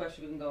the next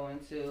question we can go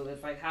into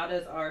is like, how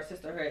does our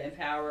sisterhood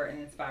empower and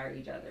inspire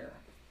each other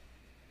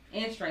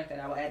and strengthen?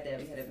 I will add that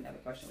we had another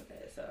question with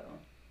that.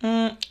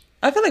 So,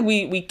 I feel like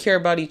we care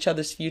about each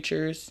other's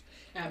futures.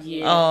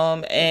 Absolutely.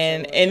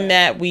 And in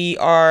that we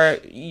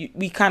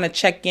kind of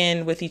check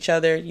in with each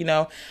other.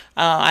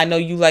 I know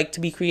you like to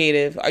be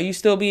creative. Are you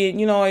still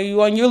being, are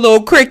you on your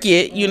little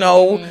Cricut?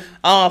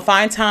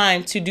 Find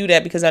time to do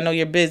that, because I know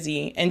you're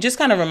busy, and just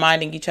kind of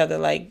reminding each other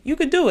like, you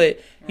could do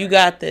it. You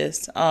got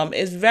this.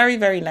 It's very,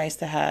 very nice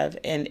to have,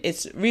 and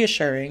it's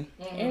reassuring.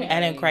 And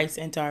adding Christ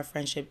into our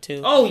friendship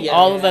too. Oh yeah,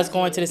 all of us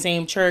going to the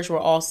same church. We're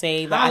all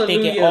saved. I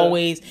think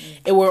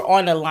we're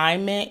on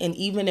alignment, and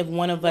even if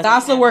one of us,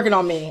 God's still working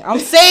on me. I'm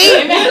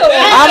saved.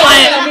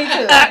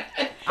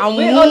 I'm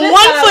 1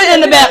 foot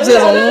in the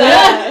baptism.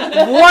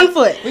 1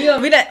 foot.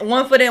 We that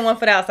 1 foot in, 1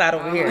 foot outside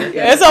over here.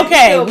 It's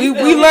okay.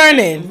 We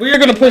learning. We're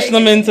gonna push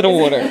them into the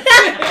water.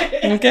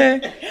 Okay.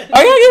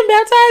 Are y'all getting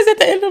baptized at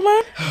the end of the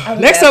month?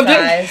 Next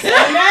subject.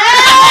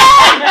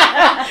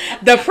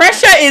 The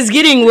pressure is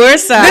getting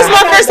worse. This is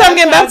my first time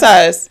getting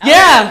baptized.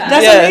 Yeah,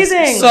 that's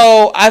amazing.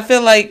 So I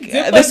feel like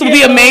this would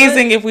be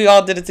amazing if we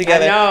all did it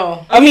together. I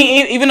know. I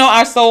mean, even though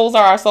our souls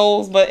are our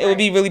souls, but it would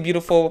be really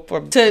beautiful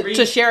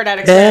to share that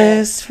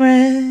experience. Best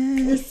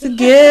friends to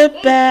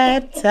get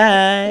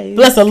baptized.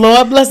 Bless the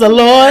Lord. Bless the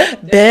Lord.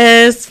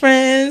 Best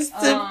friends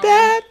to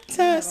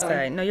baptize.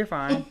 Sorry, no, you're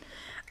fine.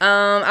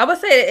 I would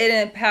say it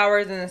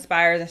empowers and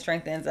inspires and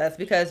strengthens us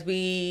because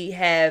we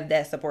have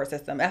that support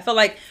system. I feel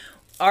like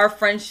our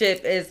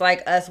friendship is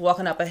like us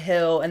walking up a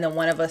hill and then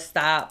one of us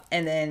stop,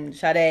 and then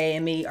Sade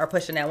and me are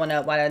pushing that one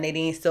up while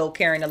Nadine's still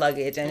carrying the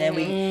luggage, and then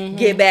we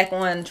get back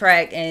on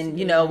track, and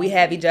we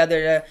have each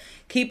other to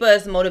keep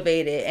us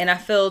motivated. And I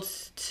feel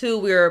too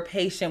we're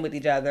patient with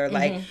each other.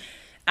 Like,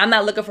 I'm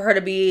not looking for her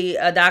to be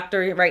a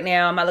doctor right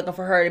now. I'm not looking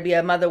for her to be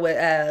a mother with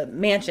a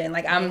mansion.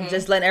 Like, I'm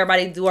just letting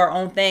everybody do our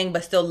own thing,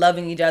 but still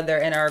loving each other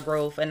and our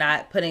growth, and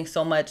not putting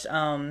so much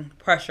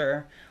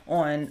pressure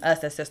on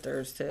us as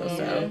sisters too.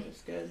 So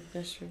that's good.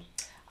 That's true.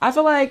 I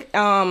feel like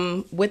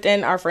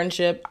within our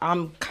friendship,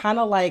 I'm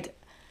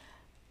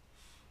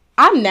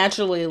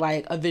naturally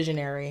like a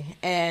visionary,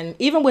 and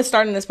even with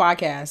starting this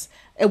podcast,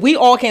 we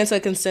all came to a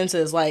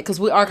consensus, like, because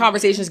our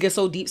conversations get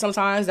so deep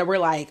sometimes that we're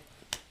like,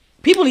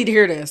 people need to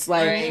hear this.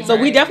 Like,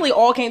 we definitely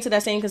all came to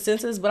that same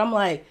consensus. But I'm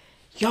like,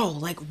 yo,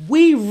 like,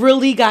 we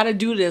really got to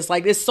do this.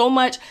 Like, there's so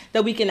much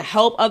that we can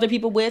help other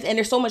people with, and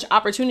there's so much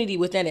opportunity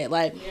within it.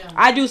 Like,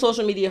 I do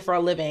social media for a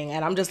living,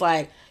 and I'm just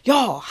like,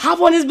 yo, hop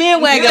on this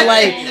bandwagon.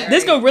 Like,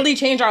 this can really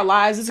change our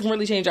lives. This can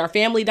really change our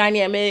family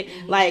dynamic,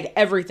 like,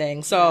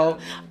 everything. So,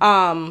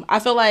 I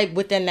feel like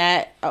within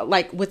that,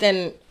 like,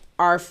 within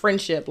our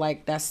friendship,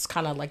 like, that's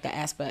kind of like the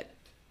aspect.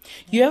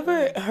 You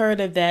ever heard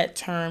of that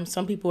term?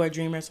 Some people are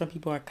dreamers, some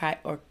people are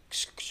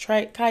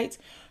kites.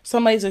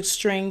 Somebody's a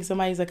string,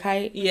 somebody's a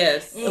kite.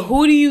 Yes.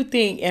 Who do you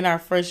think in our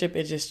friendship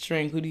is a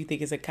string? Who do you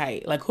think is a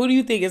kite? Like, who do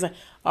you think is like,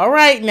 all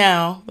right,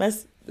 now,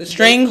 let's... The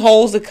string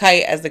holds the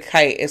kite as the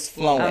kite is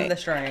flowing. I'm the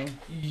string.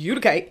 You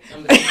the kite. I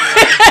would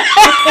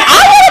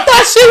have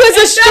thought she was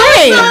a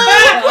string.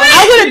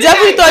 I would have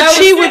definitely thought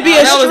she would be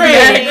a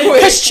string.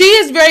 Because she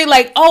is very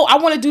like, oh, I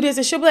want to do this.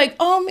 And she'll be like,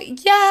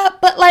 yeah,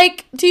 but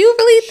like, do you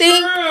really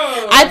think?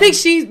 True. I think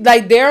she's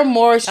like, they're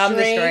more strings. I'm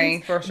the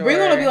string, for sure. We're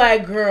going to be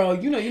like, girl,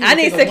 you I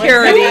need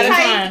security.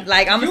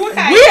 Like, I'm a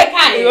kite. We're a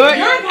kite.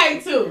 You're a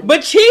kite too.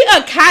 But she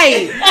a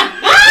kite.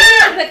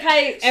 The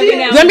kite every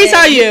now and Let me then.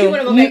 tell you.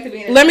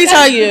 Let me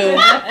tell you.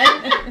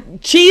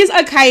 She's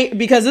a kite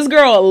because this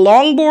girl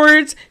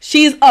longboards.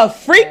 She's a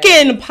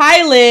freaking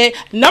pilot.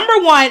 Number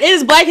one, it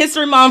is Black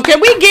History Month.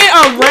 Can we get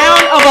a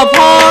round of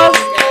applause?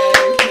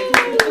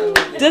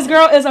 This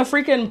girl is a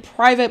freaking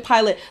private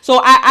pilot.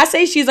 So I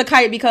say she's a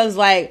kite because,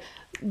 like,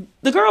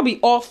 the girl be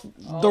off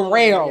the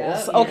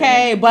rails,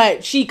 okay?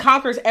 But she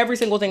conquers every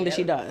single thing that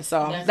she does.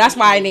 So that's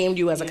why I named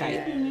you as a kite.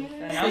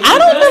 I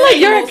don't feel like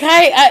you're a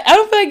kite. I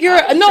don't feel like you're...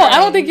 I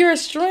don't think you're a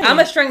string. I'm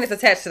a string that's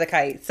attached to the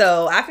kite.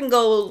 So I can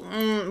go,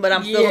 but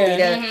I'm still going to be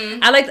there.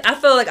 I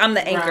feel like I'm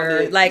the anchor.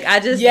 Rounded. Like, I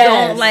just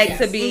don't like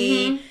to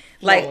be...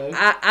 Like,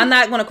 I'm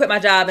not going to quit my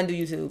job and do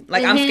YouTube.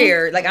 Like, I'm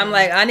scared. Like, I'm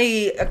like, I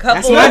need a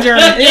couple... That's my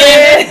journey.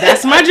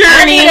 That's my journey.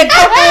 I need a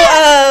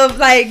couple of,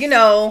 like, you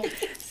know...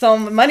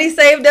 some money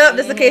saved up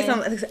just in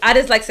case. I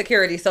just like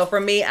security. So for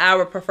me, I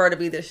would prefer to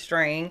be the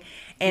string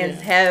and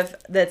have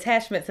the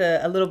attachment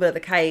to a little bit of the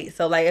kite.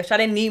 So like if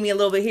Sade need me a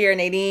little bit here,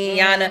 Nadine,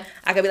 Yana,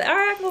 I could be like, all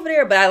right, I can go over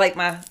there. But I like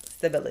my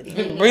stability.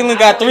 Breland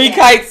got 3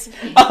 kites to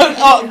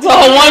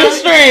one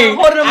string.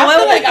 Holding them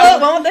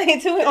one with the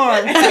 2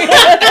 arms.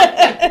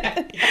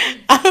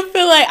 I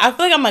feel like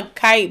I'm a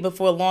kite, but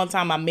for a long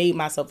time I made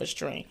myself a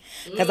string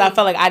because I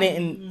felt like I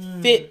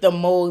didn't fit the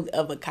mold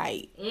of a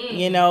kite.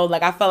 You know,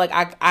 like I felt like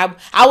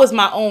I was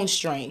my own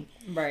string,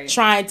 right?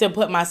 Trying to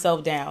put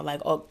myself down,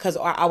 like because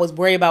I was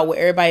worried about what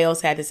everybody else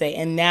had to say,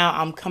 and now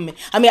I'm coming.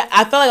 I mean,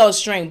 I felt like I was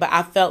string, but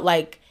I felt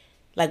like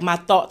my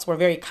thoughts were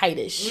very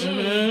kite-ish.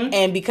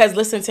 And because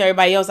listening to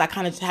everybody else, I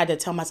kind of had to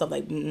tell myself,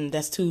 like,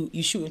 that's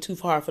you shooting too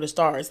far for the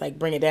stars. Like,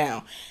 bring it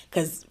down.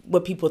 Because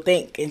what people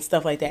think and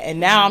stuff like that.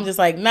 And now I'm just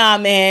like, nah,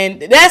 man,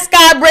 that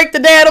sky break the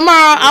day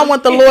tomorrow. I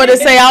want the Lord to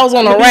say I was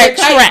on the right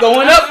track.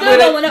 Going up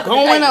with it.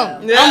 Going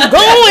up. I'm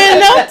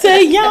going up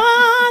to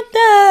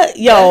yonder.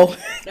 Yo,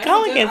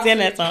 Colin can't sing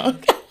that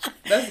song.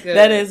 That's good.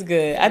 That is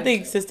good. I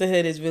think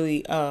sisterhood is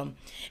really...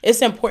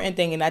 it's an important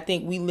thing, and I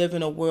think we live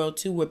in a world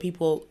too where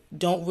people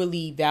don't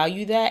really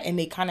value that, and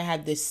they kind of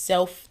have this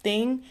self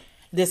thing,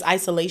 this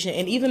isolation.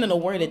 And even in the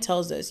word, it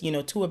tells us,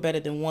 2 are better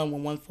than 1.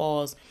 When one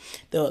falls,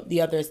 the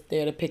other's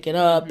there to pick it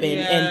up.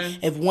 And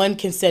if one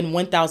can send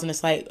 1,000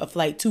 a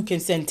flight, 2 can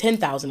send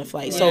 10,000 a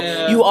flight. So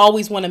you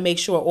always want to make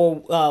sure,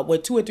 or where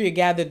 2 or 3 are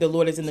gathered, the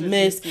Lord is in the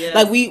midst. Yeah.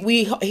 Like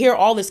we hear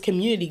all this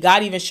community.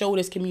 God even showed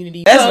us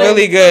community. That's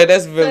really good.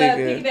 That's really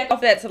good. Piggyback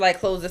off that to like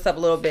close this up a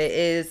little bit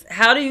is,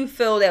 how do you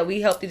feel that we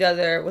helped each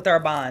other with our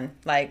bond?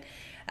 Like,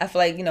 I feel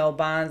like,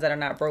 bonds that are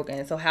not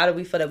broken. So how do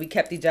we feel that we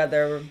kept each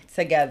other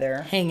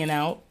together? Hanging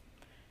out.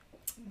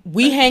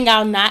 We hang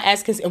out not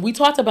as and we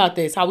talked about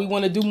this, how we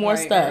want to do more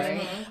stuff.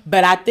 Right.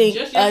 But I think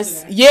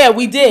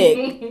we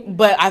did.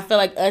 But I feel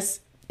like us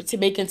to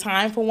making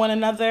time for one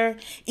another,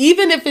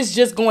 even if it's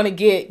just going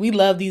to we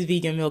love these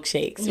vegan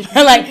milkshakes.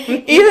 Like,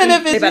 even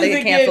if it's just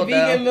to get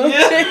vegan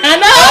milkshakes. I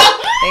know.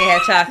 They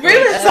had chocolate.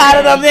 We're tired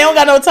of them. They don't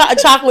got no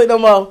chocolate no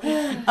more.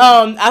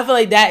 I feel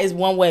like that is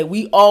one way.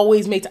 We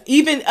always make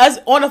even us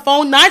on the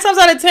phone, 9 times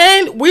out of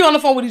 10, we on the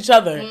phone with each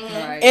other.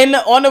 Right. And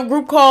on the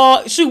group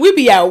call, shoot, we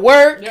be at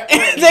work,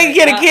 taking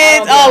care of the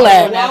kids, all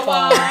that.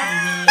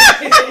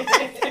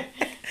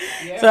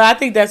 So I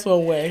think that's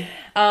one way.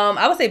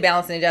 I would say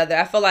balancing each other.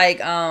 I feel like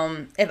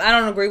if I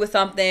don't agree with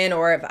something,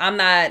 or if I'm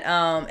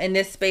not in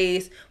this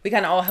space, we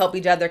kind of all help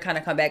each other kind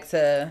of come back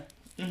to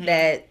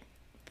that,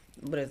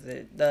 what is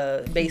it,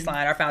 the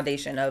baseline, our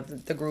foundation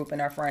of the group and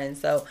our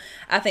friends. So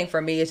I think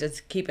for me, it's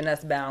just keeping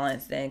us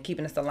balanced and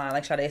keeping us aligned.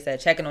 Like Sade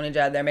said, checking on each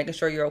other, making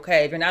sure you're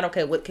okay. If you're not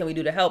okay, what can we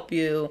do to help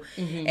you?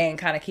 And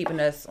kind of keeping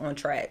us on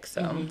track.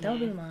 So that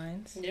would be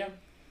mine. Yeah.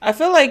 I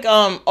feel like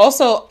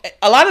also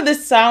a lot of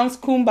this sounds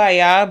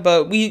kumbaya,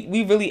 but we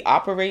really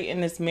operate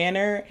in this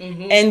manner,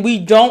 and we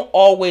don't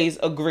always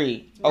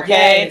agree.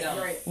 Okay,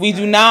 right. We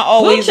do not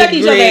always check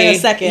agree. Each other in a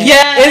second.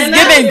 Yeah, it's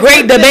giving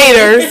great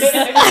debaters.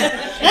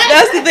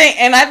 That's the thing,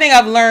 and I think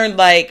I've learned,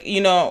 like,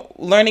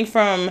 learning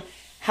from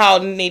how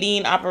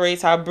Nadine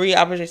operates, how Bree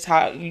operates,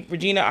 how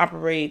Regina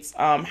operates,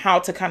 how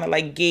to kind of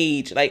like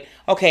gauge, like,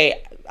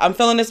 okay, I'm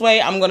feeling this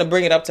way, I'm gonna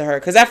bring it up to her.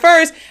 Because at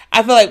first,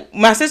 I feel like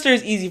my sister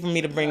is easy for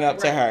me to bring up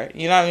to her.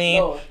 You know what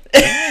I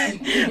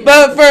mean?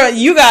 But for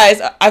you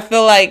guys, I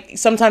feel like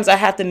sometimes I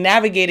have to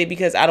navigate it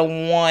because I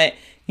don't want,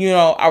 you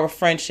know, our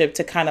friendship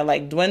to kind of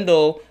like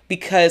dwindle,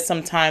 because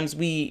sometimes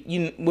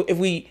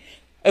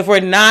if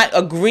we're not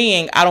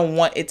agreeing, I don't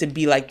want it to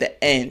be like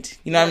the end.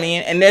 You know what I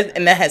mean? And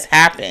that has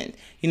happened,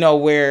 you know,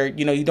 where,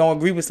 you know, you don't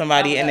agree with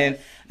somebody and then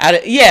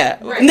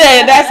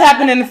that's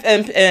happened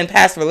in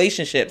past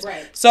relationships.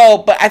 Right. So,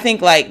 but I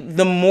think like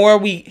the more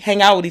we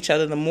hang out with each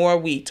other, the more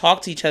we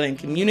talk to each other and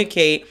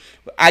communicate,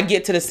 I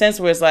get to the sense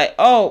where it's like,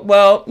 oh,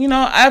 well, you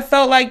know, I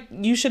felt like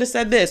you should have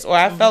said this, or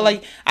I felt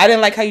like I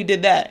didn't like how you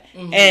did that.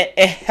 And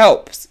it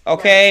helps,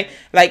 okay? Right.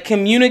 Like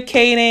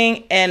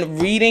communicating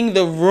and reading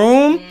the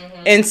room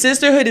in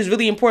sisterhood is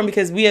really important,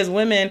 because we as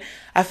women,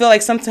 I feel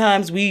like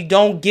sometimes we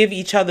don't give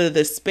each other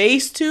the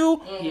space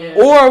to,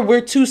 or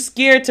we're too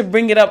scared to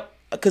bring it up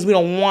because we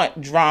don't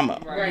want drama.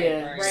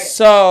 Right.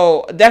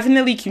 So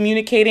definitely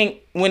communicating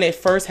when it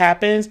first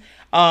happens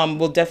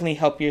will definitely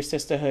help your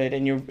sisterhood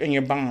and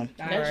your bond.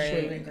 That's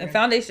true. And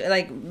foundation,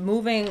 like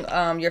moving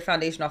your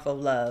foundation off of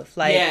love,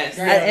 like,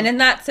 and it's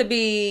not to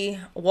be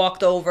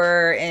walked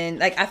over. And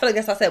like, I feel like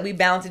that's what I said, we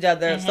balance each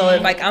other. So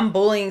if like I'm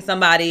bullying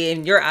somebody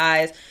in your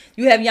eyes,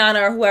 you have Yana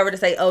or whoever to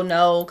say, oh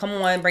no, come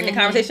on, bring the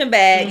conversation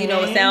back. You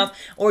know, it sounds,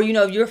 or, you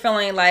know, if you're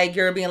feeling like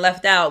you're being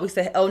left out, we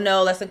say, oh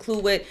no, let's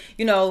include what,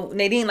 you know,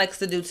 Nadine likes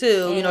to do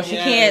too. You know, she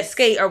can't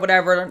skate or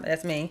whatever.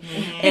 That's me.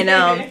 And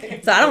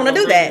so I don't want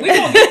to do that. We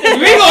gonna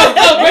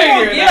still bring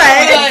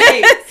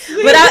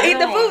her. But I'll eat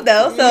the food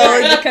though. So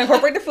you can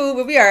incorporate the food,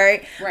 we'll be all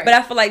right. But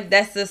I feel like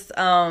that's just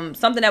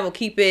something that will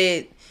keep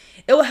it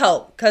will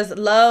help, because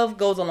love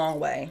goes a long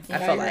way. I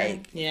feel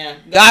like. Yeah.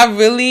 God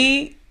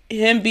really,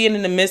 him being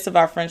in the midst of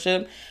our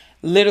friendship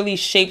literally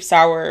shapes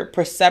our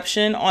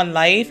perception on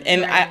life,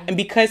 and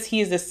because he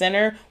is the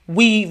center,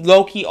 we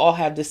low-key all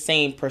have the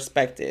same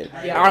perspective.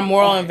 Our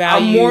moral and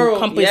value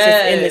compass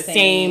is in the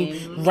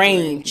same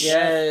range.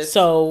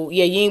 So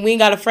we ain't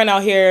got a friend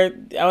out here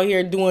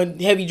doing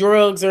heavy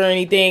drugs or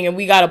anything, and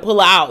we gotta pull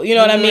her out. You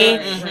know what I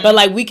mean? But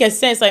like we can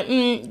sense like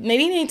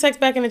Nadine ain't text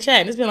back in the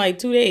chat. It's been like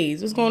 2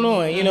 days. What's going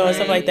on? You know, and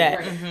stuff like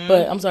that.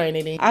 But I'm sorry,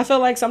 Nadine. I feel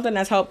like something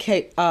that's helped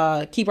keep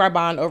our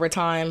bond over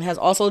time has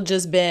also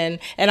just been,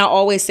 and I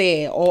always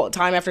say it all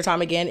time after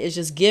time again, is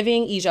just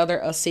giving each other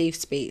a safe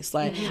space.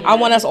 Like I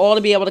want us all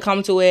to be able to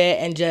come to it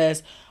and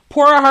just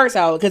pour our hearts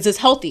out, because it's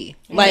healthy.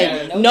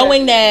 Like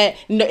knowing that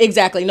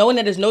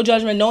there's no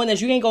judgment, knowing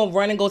that you ain't gonna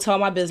run and go tell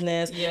my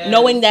business,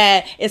 knowing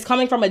that it's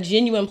coming from a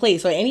genuine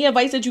place. So any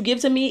advice that you give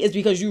to me is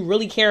because you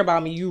really care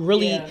about me, you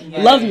really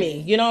love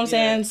me. You know what I'm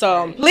saying?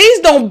 So please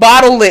don't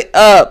bottle it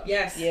up.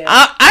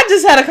 I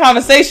just had a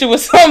conversation with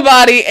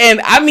somebody,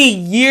 and I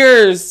mean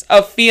years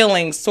of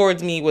feelings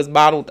towards me was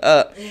bottled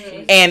up,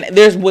 and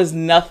there was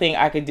nothing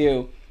I could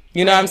do.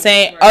 You know what I'm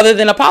saying? Other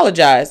than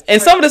apologize.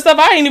 And some of the stuff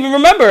I didn't even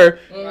remember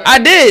I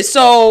did.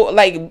 So,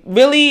 like,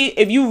 really,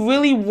 if you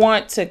really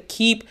want to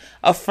keep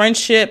a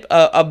friendship,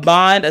 a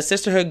bond, a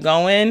sisterhood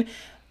going,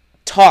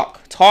 talk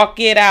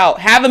it out.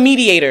 Have a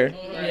mediator.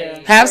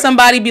 Have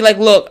somebody be like,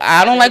 look,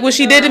 I don't like what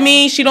she did to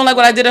me. She don't like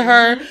what I did to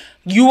her.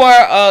 You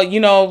are,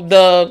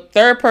 the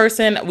third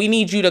person. We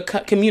need you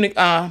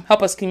to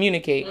help us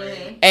communicate,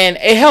 and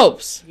it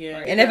helps.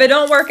 And if it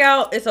don't work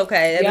out, it's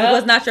okay. If it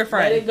was not your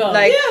friend,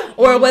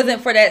 or it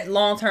wasn't for that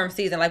long-term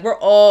season. Like, we're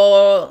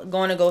all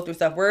going to go through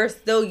stuff. We're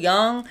still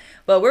young,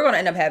 but we're going to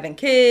end up having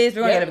kids.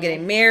 We're going to end up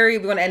getting married.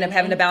 We're going to end up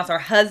having to balance our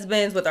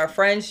husbands with our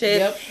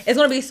friendship. It's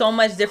going to be so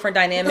much different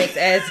dynamics.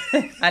 As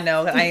I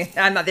know,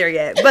 I'm not there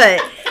yet, but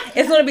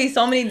it's going to be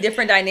so many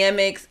different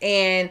dynamics.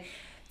 And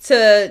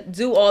to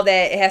do all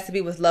that, it has to be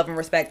with love and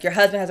respect. Your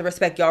husband has to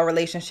respect your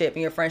relationship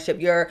and your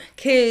friendship. Your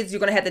kids, you're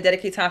going to have to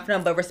dedicate time for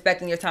them, but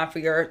respecting your time for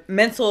your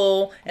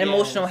mental and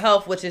emotional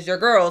health, which is your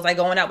girls. Like,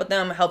 going out with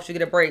them helps you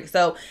get a break.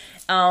 So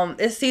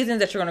it's seasons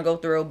that you're going to go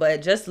through,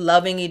 but just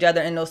loving each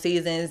other in those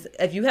seasons.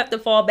 If you have to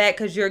fall back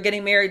because you're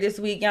getting married this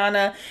week,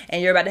 Yana,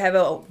 and you're about to have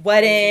a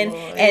wedding,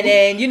 and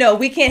then,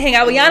 we can't hang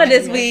out with Yana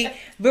this week,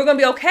 we're going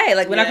to be okay.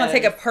 Like, we're not going to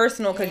take it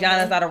personal because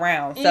Yana's not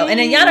around. So, and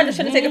then Yana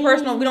shouldn't take it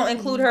personal. We don't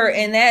include her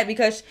in that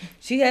because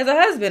she has a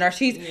husband, or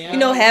she's,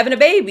 having a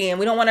baby, and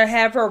we don't want to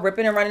have her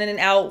ripping and running in and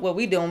out. What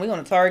we doing? We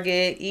going to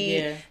Target,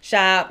 eat,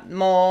 shop,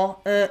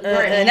 mall, and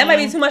that might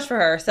be too much for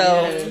her.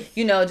 So,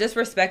 just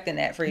respecting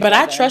that for each other. But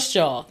I trust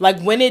y'all.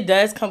 Like, when it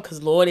does come,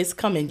 because Lord, it's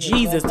coming.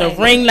 Jesus, to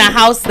ring the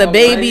house, the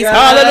babies,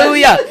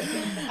 hallelujah.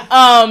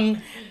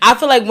 I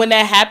feel like when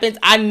that happens,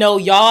 I know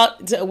y'all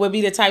would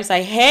be the types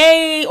like,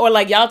 hey, or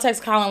like y'all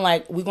text Colin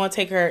like, we're gonna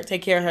take care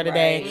of her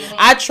today.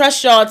 I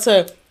trust y'all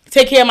to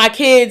take care of my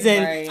kids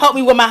and help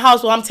me with my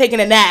house while I'm taking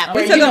a nap.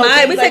 We taking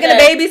the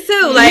babies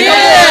too. Like,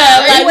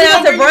 we went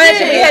out to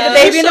brunch and we had the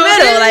baby in the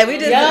middle. Like, we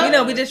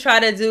just, we just try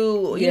to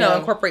do,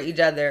 incorporate each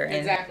other.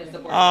 And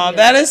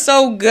that is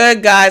so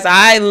good, guys.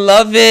 I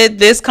love it.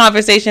 This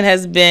conversation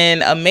has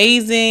been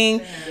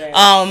amazing.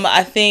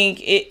 I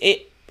think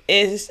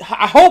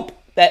I hope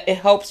that it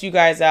helps you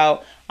guys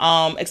out.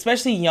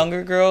 Especially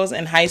younger girls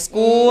in high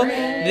school.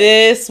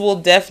 This will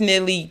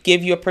definitely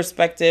give you a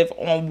perspective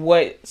on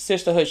what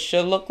sisterhood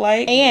should look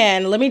like.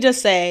 And let me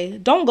just say,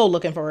 don't go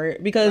looking for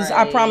it, because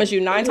I promise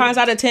you, 9 times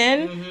out of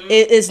 10,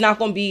 it's not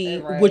going to be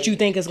what you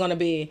think it's going to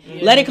be.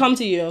 Let it come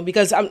to you,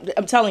 because I'm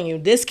telling you,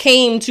 this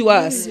came to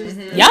us.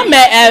 Y'all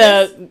met at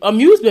a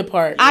amusement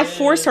park. I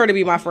forced her to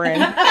be my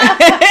friend.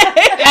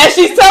 And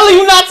she's telling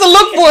you not to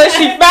look for it.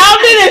 She found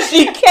it and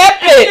she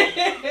kept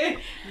it.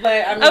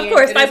 But I mean, of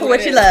course, fight for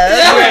what you love.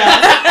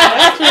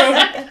 That's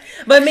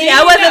true. But me,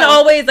 I wasn't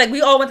always like,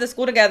 we all went to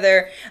school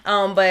together,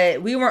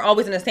 but we weren't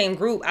always in the same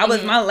group.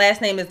 My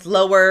last name is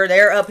lower.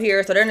 They're up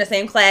here, so they're in the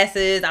same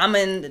classes. I'm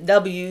in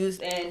W's,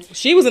 and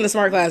she was in the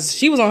smart class.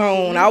 She was on her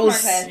own. I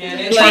was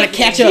trying to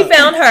catch up. She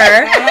found her,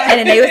 and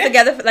then they was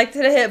together like to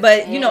the hip.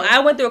 But you know,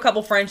 I went through a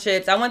couple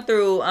friendships. I went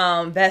through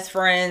best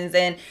friends,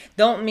 and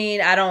don't mean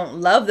I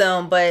don't love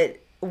them, but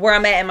where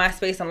I'm at in my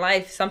space in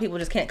life, some people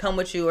just can't come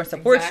with you or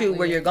support you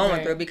where you're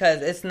going through,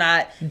 because it's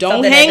not.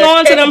 Don't hang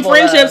on to them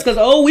friendships,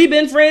 because we've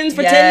been friends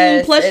for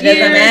 10 plus years. It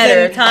doesn't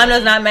matter. Time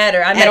does not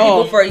matter. I met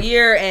people for a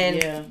year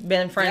and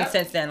been friends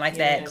since then, like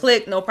that.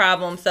 Click, no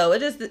problem. So it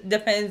just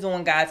depends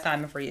on God's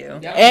timing for you.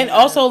 And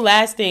also,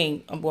 last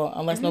thing, well,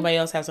 unless nobody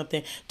else has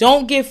something,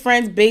 don't get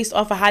friends based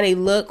off of how they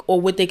look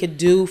or what they could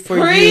do for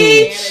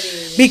you.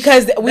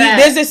 Because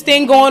there's this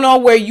thing going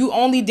on where you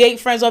only date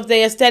friends off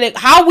their aesthetic.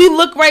 How we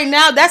look right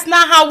now, that's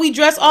not how we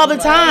dress all the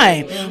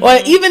time. Or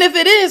even if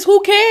it is,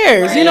 who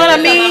cares? You know what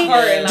I mean?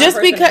 Just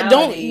because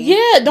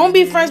don't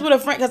be friends with a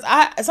friend.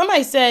 Because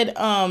somebody said,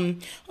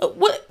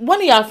 what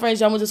one of y'all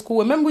friends y'all went to school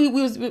with, remember we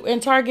was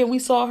in Target, we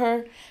saw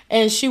her,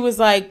 and she was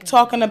like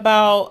talking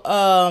about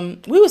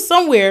we was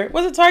somewhere,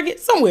 was it Target?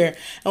 Somewhere.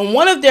 And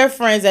one of their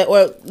friends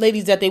or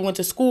ladies that they went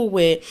to school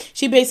with,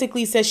 she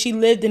basically said she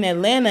lived in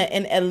Atlanta,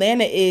 and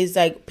Atlanta is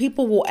like,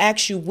 people will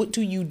ask you, what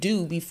do you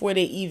do, before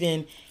they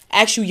even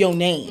ask you your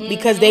name,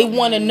 because they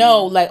want to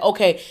know, like,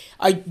 okay,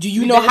 do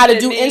you know how to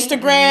do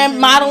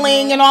Instagram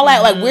modeling and all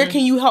that? Like, where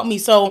can you help me?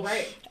 So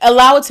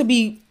allow it to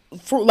be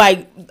fruit,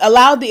 like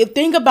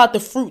think about the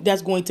fruit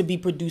that's going to be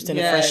produced in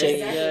the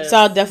friendship. So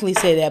I'll definitely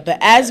say that. But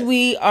as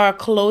we are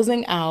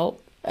closing out,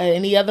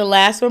 any other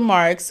last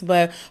remarks?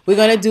 But we're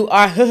gonna do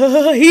our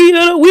heat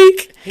of the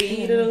week.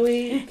 Heat of the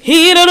week.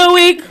 Heat of the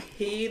week.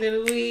 Heat of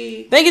the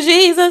week. Thank you,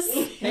 Jesus.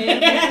 Thank you,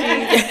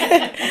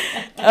 Jesus.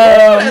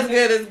 That's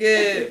good. That's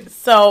good.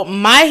 So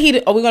my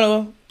heat. Are we gonna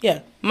go? Yeah.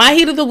 My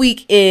heat of the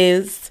week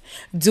is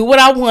 "Do What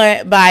I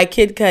Want" by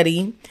Kid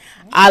Cudi.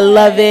 I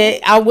love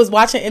it. I was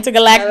watching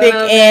Intergalactic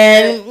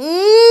and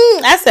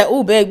I said,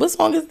 "Ooh, babe, what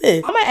song is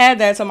this?" I'm gonna add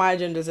that to my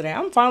agenda today.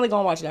 I'm finally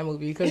gonna watch that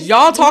movie, because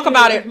y'all talk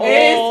about it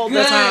all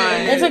the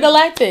time.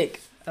 Intergalactic.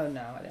 Oh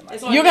no, I didn't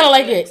like it. You're gonna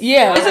like it.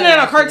 Yeah. Isn't it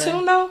a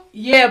cartoon though?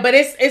 Yeah, but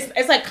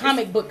it's like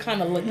comic book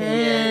kind of looking.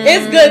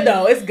 It's good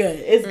though. It's good.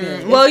 It's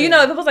good. Well, you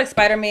know, if it was like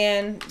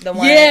Spider-Man, the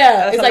one,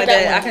 it's like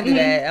that. I can do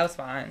that. That was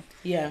fine.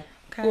 Yeah.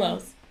 Okay. Who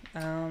else?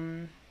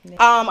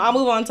 I'll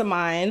move on to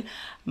mine.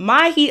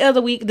 My heat of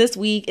the week this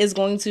week is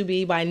going to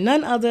be by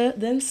none other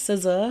than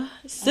SZA.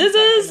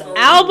 SZA's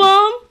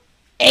album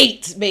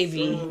 8,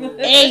 baby.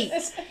 8.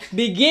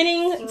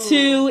 Beginning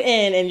to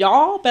end. And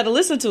y'all better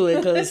listen to it,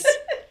 because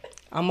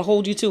I'm going to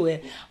hold you to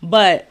it.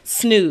 But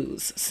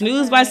Snooze.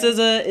 Snooze by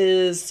SZA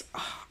is...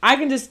 I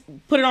can just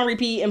put it on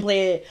repeat and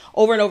play it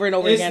over and over and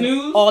over again.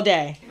 Snooze? All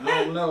day.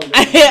 I don't know.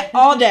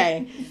 All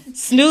day.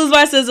 Snooze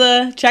by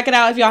SZA. Check it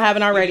out if y'all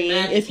haven't already.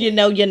 If you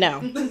know, you know.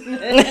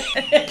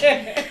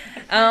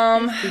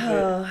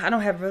 I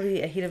don't have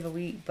really a heat of the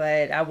week,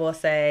 but I will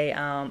say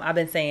I've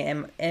been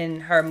saying in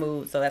Her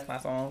Mood, so that's my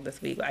song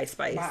this week with Ice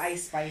Spice. By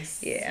Ice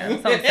Spice. Yeah,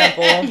 something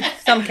simple,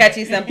 some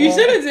catchy simple. You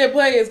should have said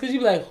Players, because you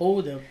be like,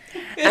 hold them.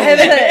 I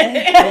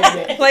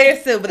haven't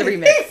Players too, with a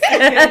remix.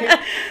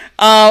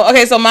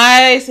 Okay, so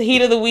my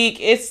heat of the week,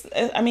 it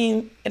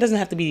doesn't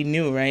have to be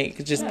new, right? It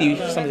could just be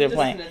something they're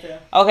playing.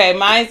 Okay,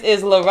 mine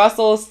is La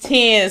Russell's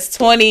 10s,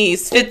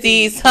 20s,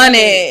 50s,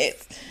 100s.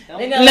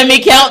 Let me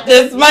count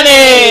this money.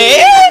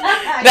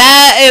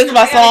 That is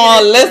my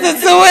song. Listen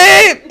to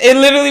it. It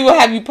literally will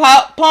have you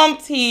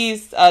pumped.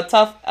 He's a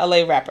tough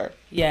LA rapper.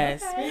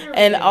 Yes.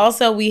 And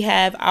also we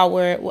have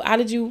our, how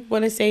did you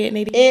want to say it,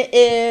 Nadine? It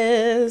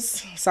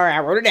is, sorry,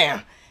 I wrote it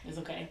down. It's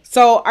okay.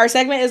 So our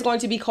segment is going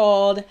to be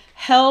called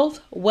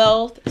Health,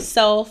 Wealth,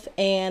 Self,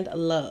 and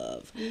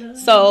Love.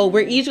 So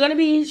we're each going to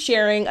be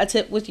sharing a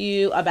tip with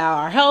you about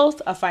our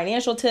health, a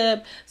financial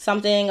tip,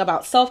 something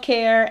about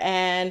self-care,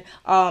 and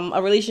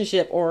a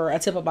relationship or a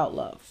tip about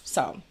love.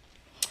 So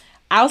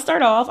I'll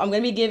start off. I'm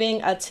going to be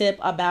giving a tip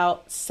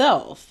about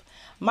self.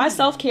 My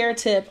self-care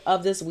tip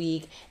of this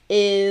week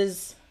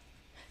is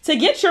to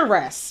get your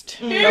rest.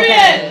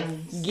 Okay?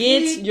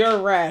 Get your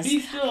rest.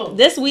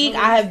 This week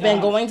I have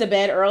been going to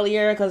bed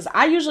earlier, because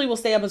I usually will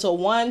stay up until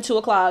 1, 2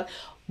 o'clock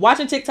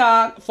watching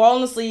TikTok,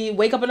 falling asleep,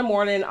 wake up in the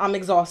morning, I'm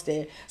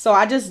exhausted. So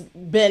I just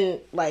been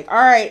like, all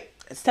right,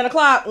 it's 10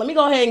 o'clock. Let me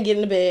go ahead and get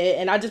into bed.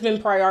 And I've just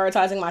been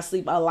prioritizing my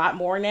sleep a lot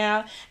more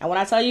now. And when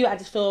I tell you, I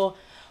just feel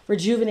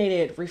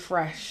rejuvenated,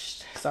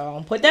 refreshed.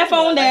 So put that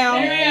phone down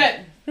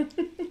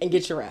and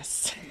get your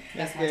rest.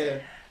 That's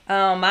good.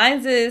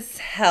 Mine's is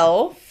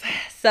health.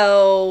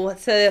 So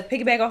to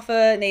piggyback off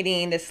of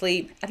Nadine, to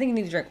sleep, I think you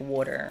need to drink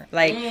water.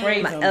 Like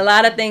a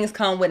lot of things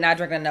come with not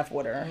drinking enough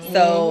water.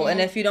 So, and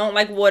if you don't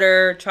like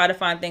water, try to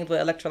find things with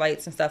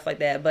electrolytes and stuff like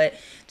that. But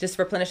just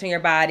replenishing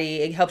your body,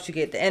 it helps you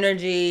get the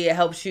energy. It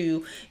helps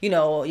you,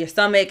 your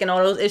stomach and all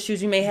those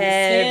issues you may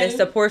have. It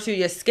supports you.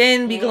 Your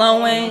skin be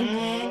glowing.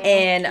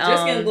 And your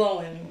skin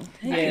glowing.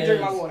 I can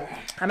drink my water.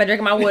 I've been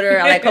drinking my water.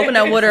 I like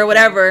coconut water or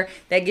whatever.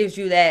 That gives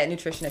you that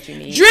nutrition that you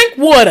need. Drink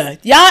water.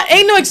 Y'all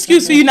ain't no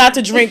excuse for you not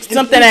to drink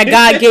something that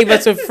God gave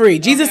us for free.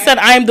 Jesus said,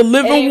 I am the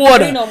living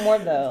water. No more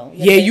though.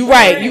 Yeah, you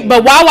right.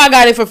 But Wawa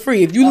got it for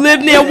free. If you live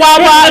near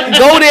Wawa,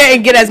 go there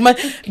and get as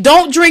much.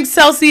 Don't drink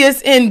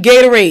Celsius and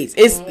Gatorades.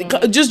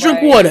 Just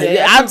drink water.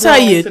 I'll tell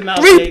you.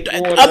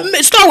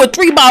 Start with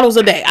 3 bottles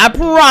a day. I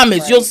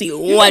promise you'll see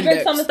wonders.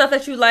 Drink some of the stuff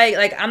that you like.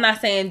 Like, I'm not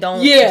saying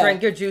don't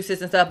drink your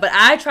juices and stuff, but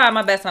I try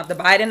my best not to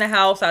buy it in the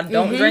house. I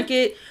don't drink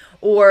it,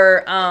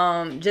 or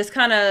just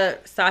kind of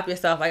stop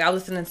yourself. Like, I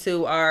was listening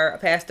to our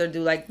pastor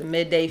do like the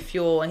midday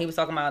fuel, and he was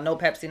talking about no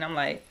Pepsi, and I'm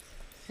like,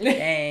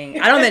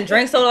 dang, I don't even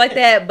drink soda like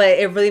that, but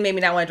it really made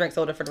me not want to drink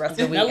soda for the rest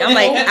of the week. I'm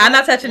like, I'm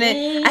not touching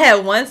it. I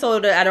had one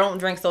soda. I don't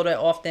drink soda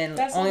often,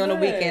 only on the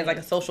weekends, like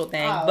a social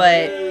thing.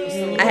 But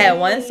I had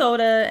one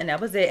soda, and that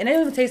was it. And it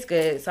didn't even taste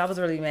good, so I was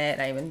really mad.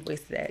 I even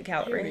wasted that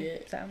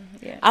calorie. So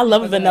yeah, I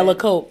love vanilla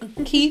Coke.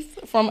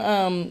 Keith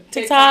from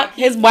TikTok,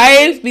 his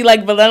wife be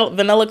like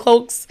vanilla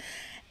Cokes.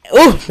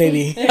 Oh,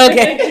 baby.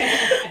 Okay.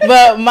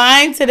 But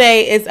mine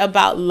today is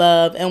about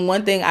love. And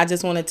one thing I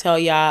just want to tell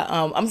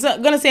y'all, I'm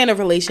going to say in a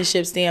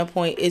relationship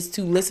standpoint, is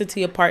to listen to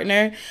your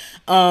partner.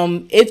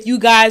 If you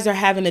guys are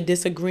having a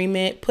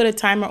disagreement, put a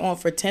timer on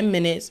for 10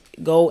 minutes.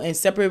 Go in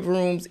separate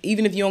rooms.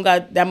 Even if you don't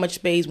got that much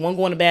space, one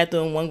go in the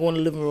bathroom, one go in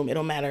the living room. It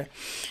don't matter.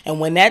 And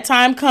when that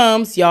time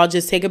comes, y'all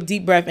just take a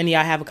deep breath and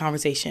y'all have a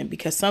conversation.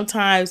 Because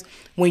sometimes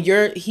when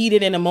you're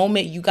heated in a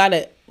moment, you got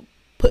to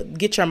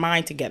get your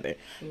mind together.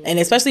 And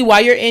especially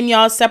while you're in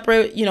y'all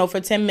separate, for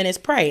 10 minutes,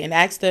 pray and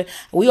ask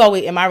we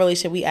always, in my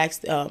relationship, we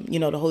ask,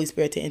 the Holy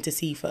Spirit to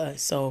intercede for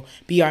us. So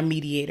be our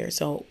mediator.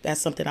 So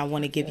that's something I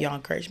want to give y'all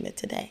encouragement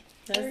today.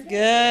 That's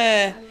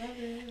good.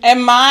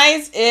 And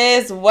mine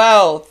is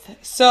wealth.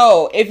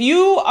 So if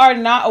you are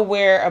not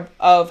aware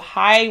of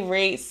high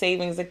rate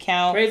savings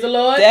account, praise the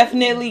Lord,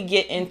 definitely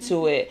get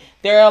into it.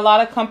 There are a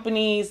lot of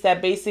companies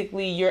that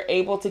basically you're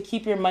able to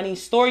keep your money,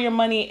 store your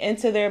money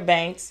into their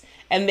banks,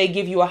 and they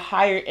give you a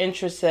higher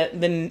interest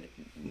than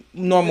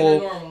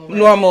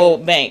normal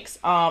banks.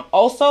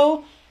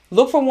 Also,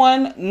 look for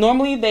one.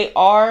 Normally, they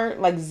are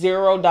like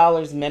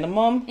 $0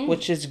 minimum,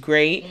 which is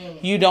great.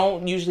 You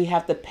don't usually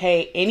have to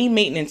pay any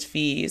maintenance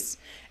fees.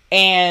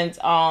 And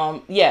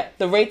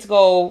the rates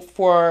go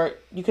for,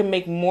 you can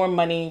make more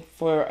money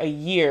for a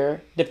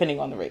year depending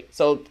on the rate.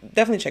 So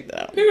definitely check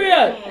that out.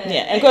 Period.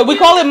 Yeah, and we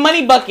call it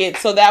money bucket,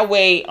 so that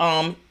way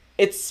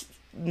it's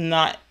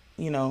not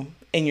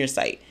in your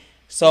sight.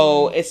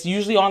 So it's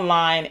usually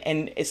online,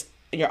 and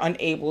you're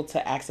unable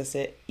to access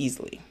it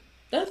easily.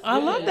 I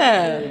love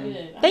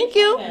that. Thank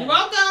you. You're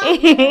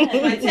welcome.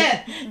 My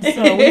tip.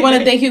 So we want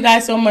to thank you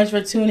guys so much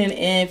for tuning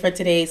in for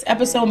today's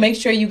episode. Make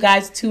sure you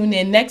guys tune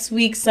in next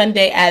week,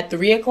 Sunday at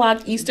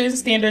 3:00 Eastern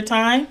Standard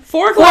Time.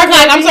 4 o'clock.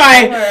 I'm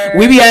sorry.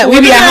 We be at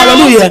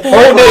Hallelujah. 4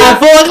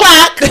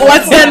 o'clock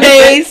on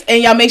Sundays,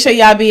 and y'all make sure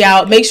y'all be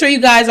out. Make sure you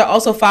guys are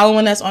also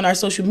following us on our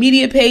social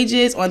media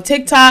pages, on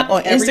TikTok,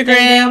 on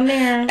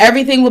Instagram.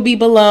 Everything will be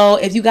below.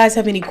 If you guys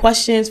have any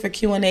questions for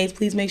Q&As,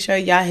 please make sure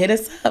y'all hit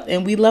us up,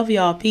 and we love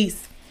y'all. Peace.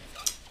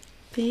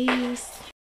 Peace.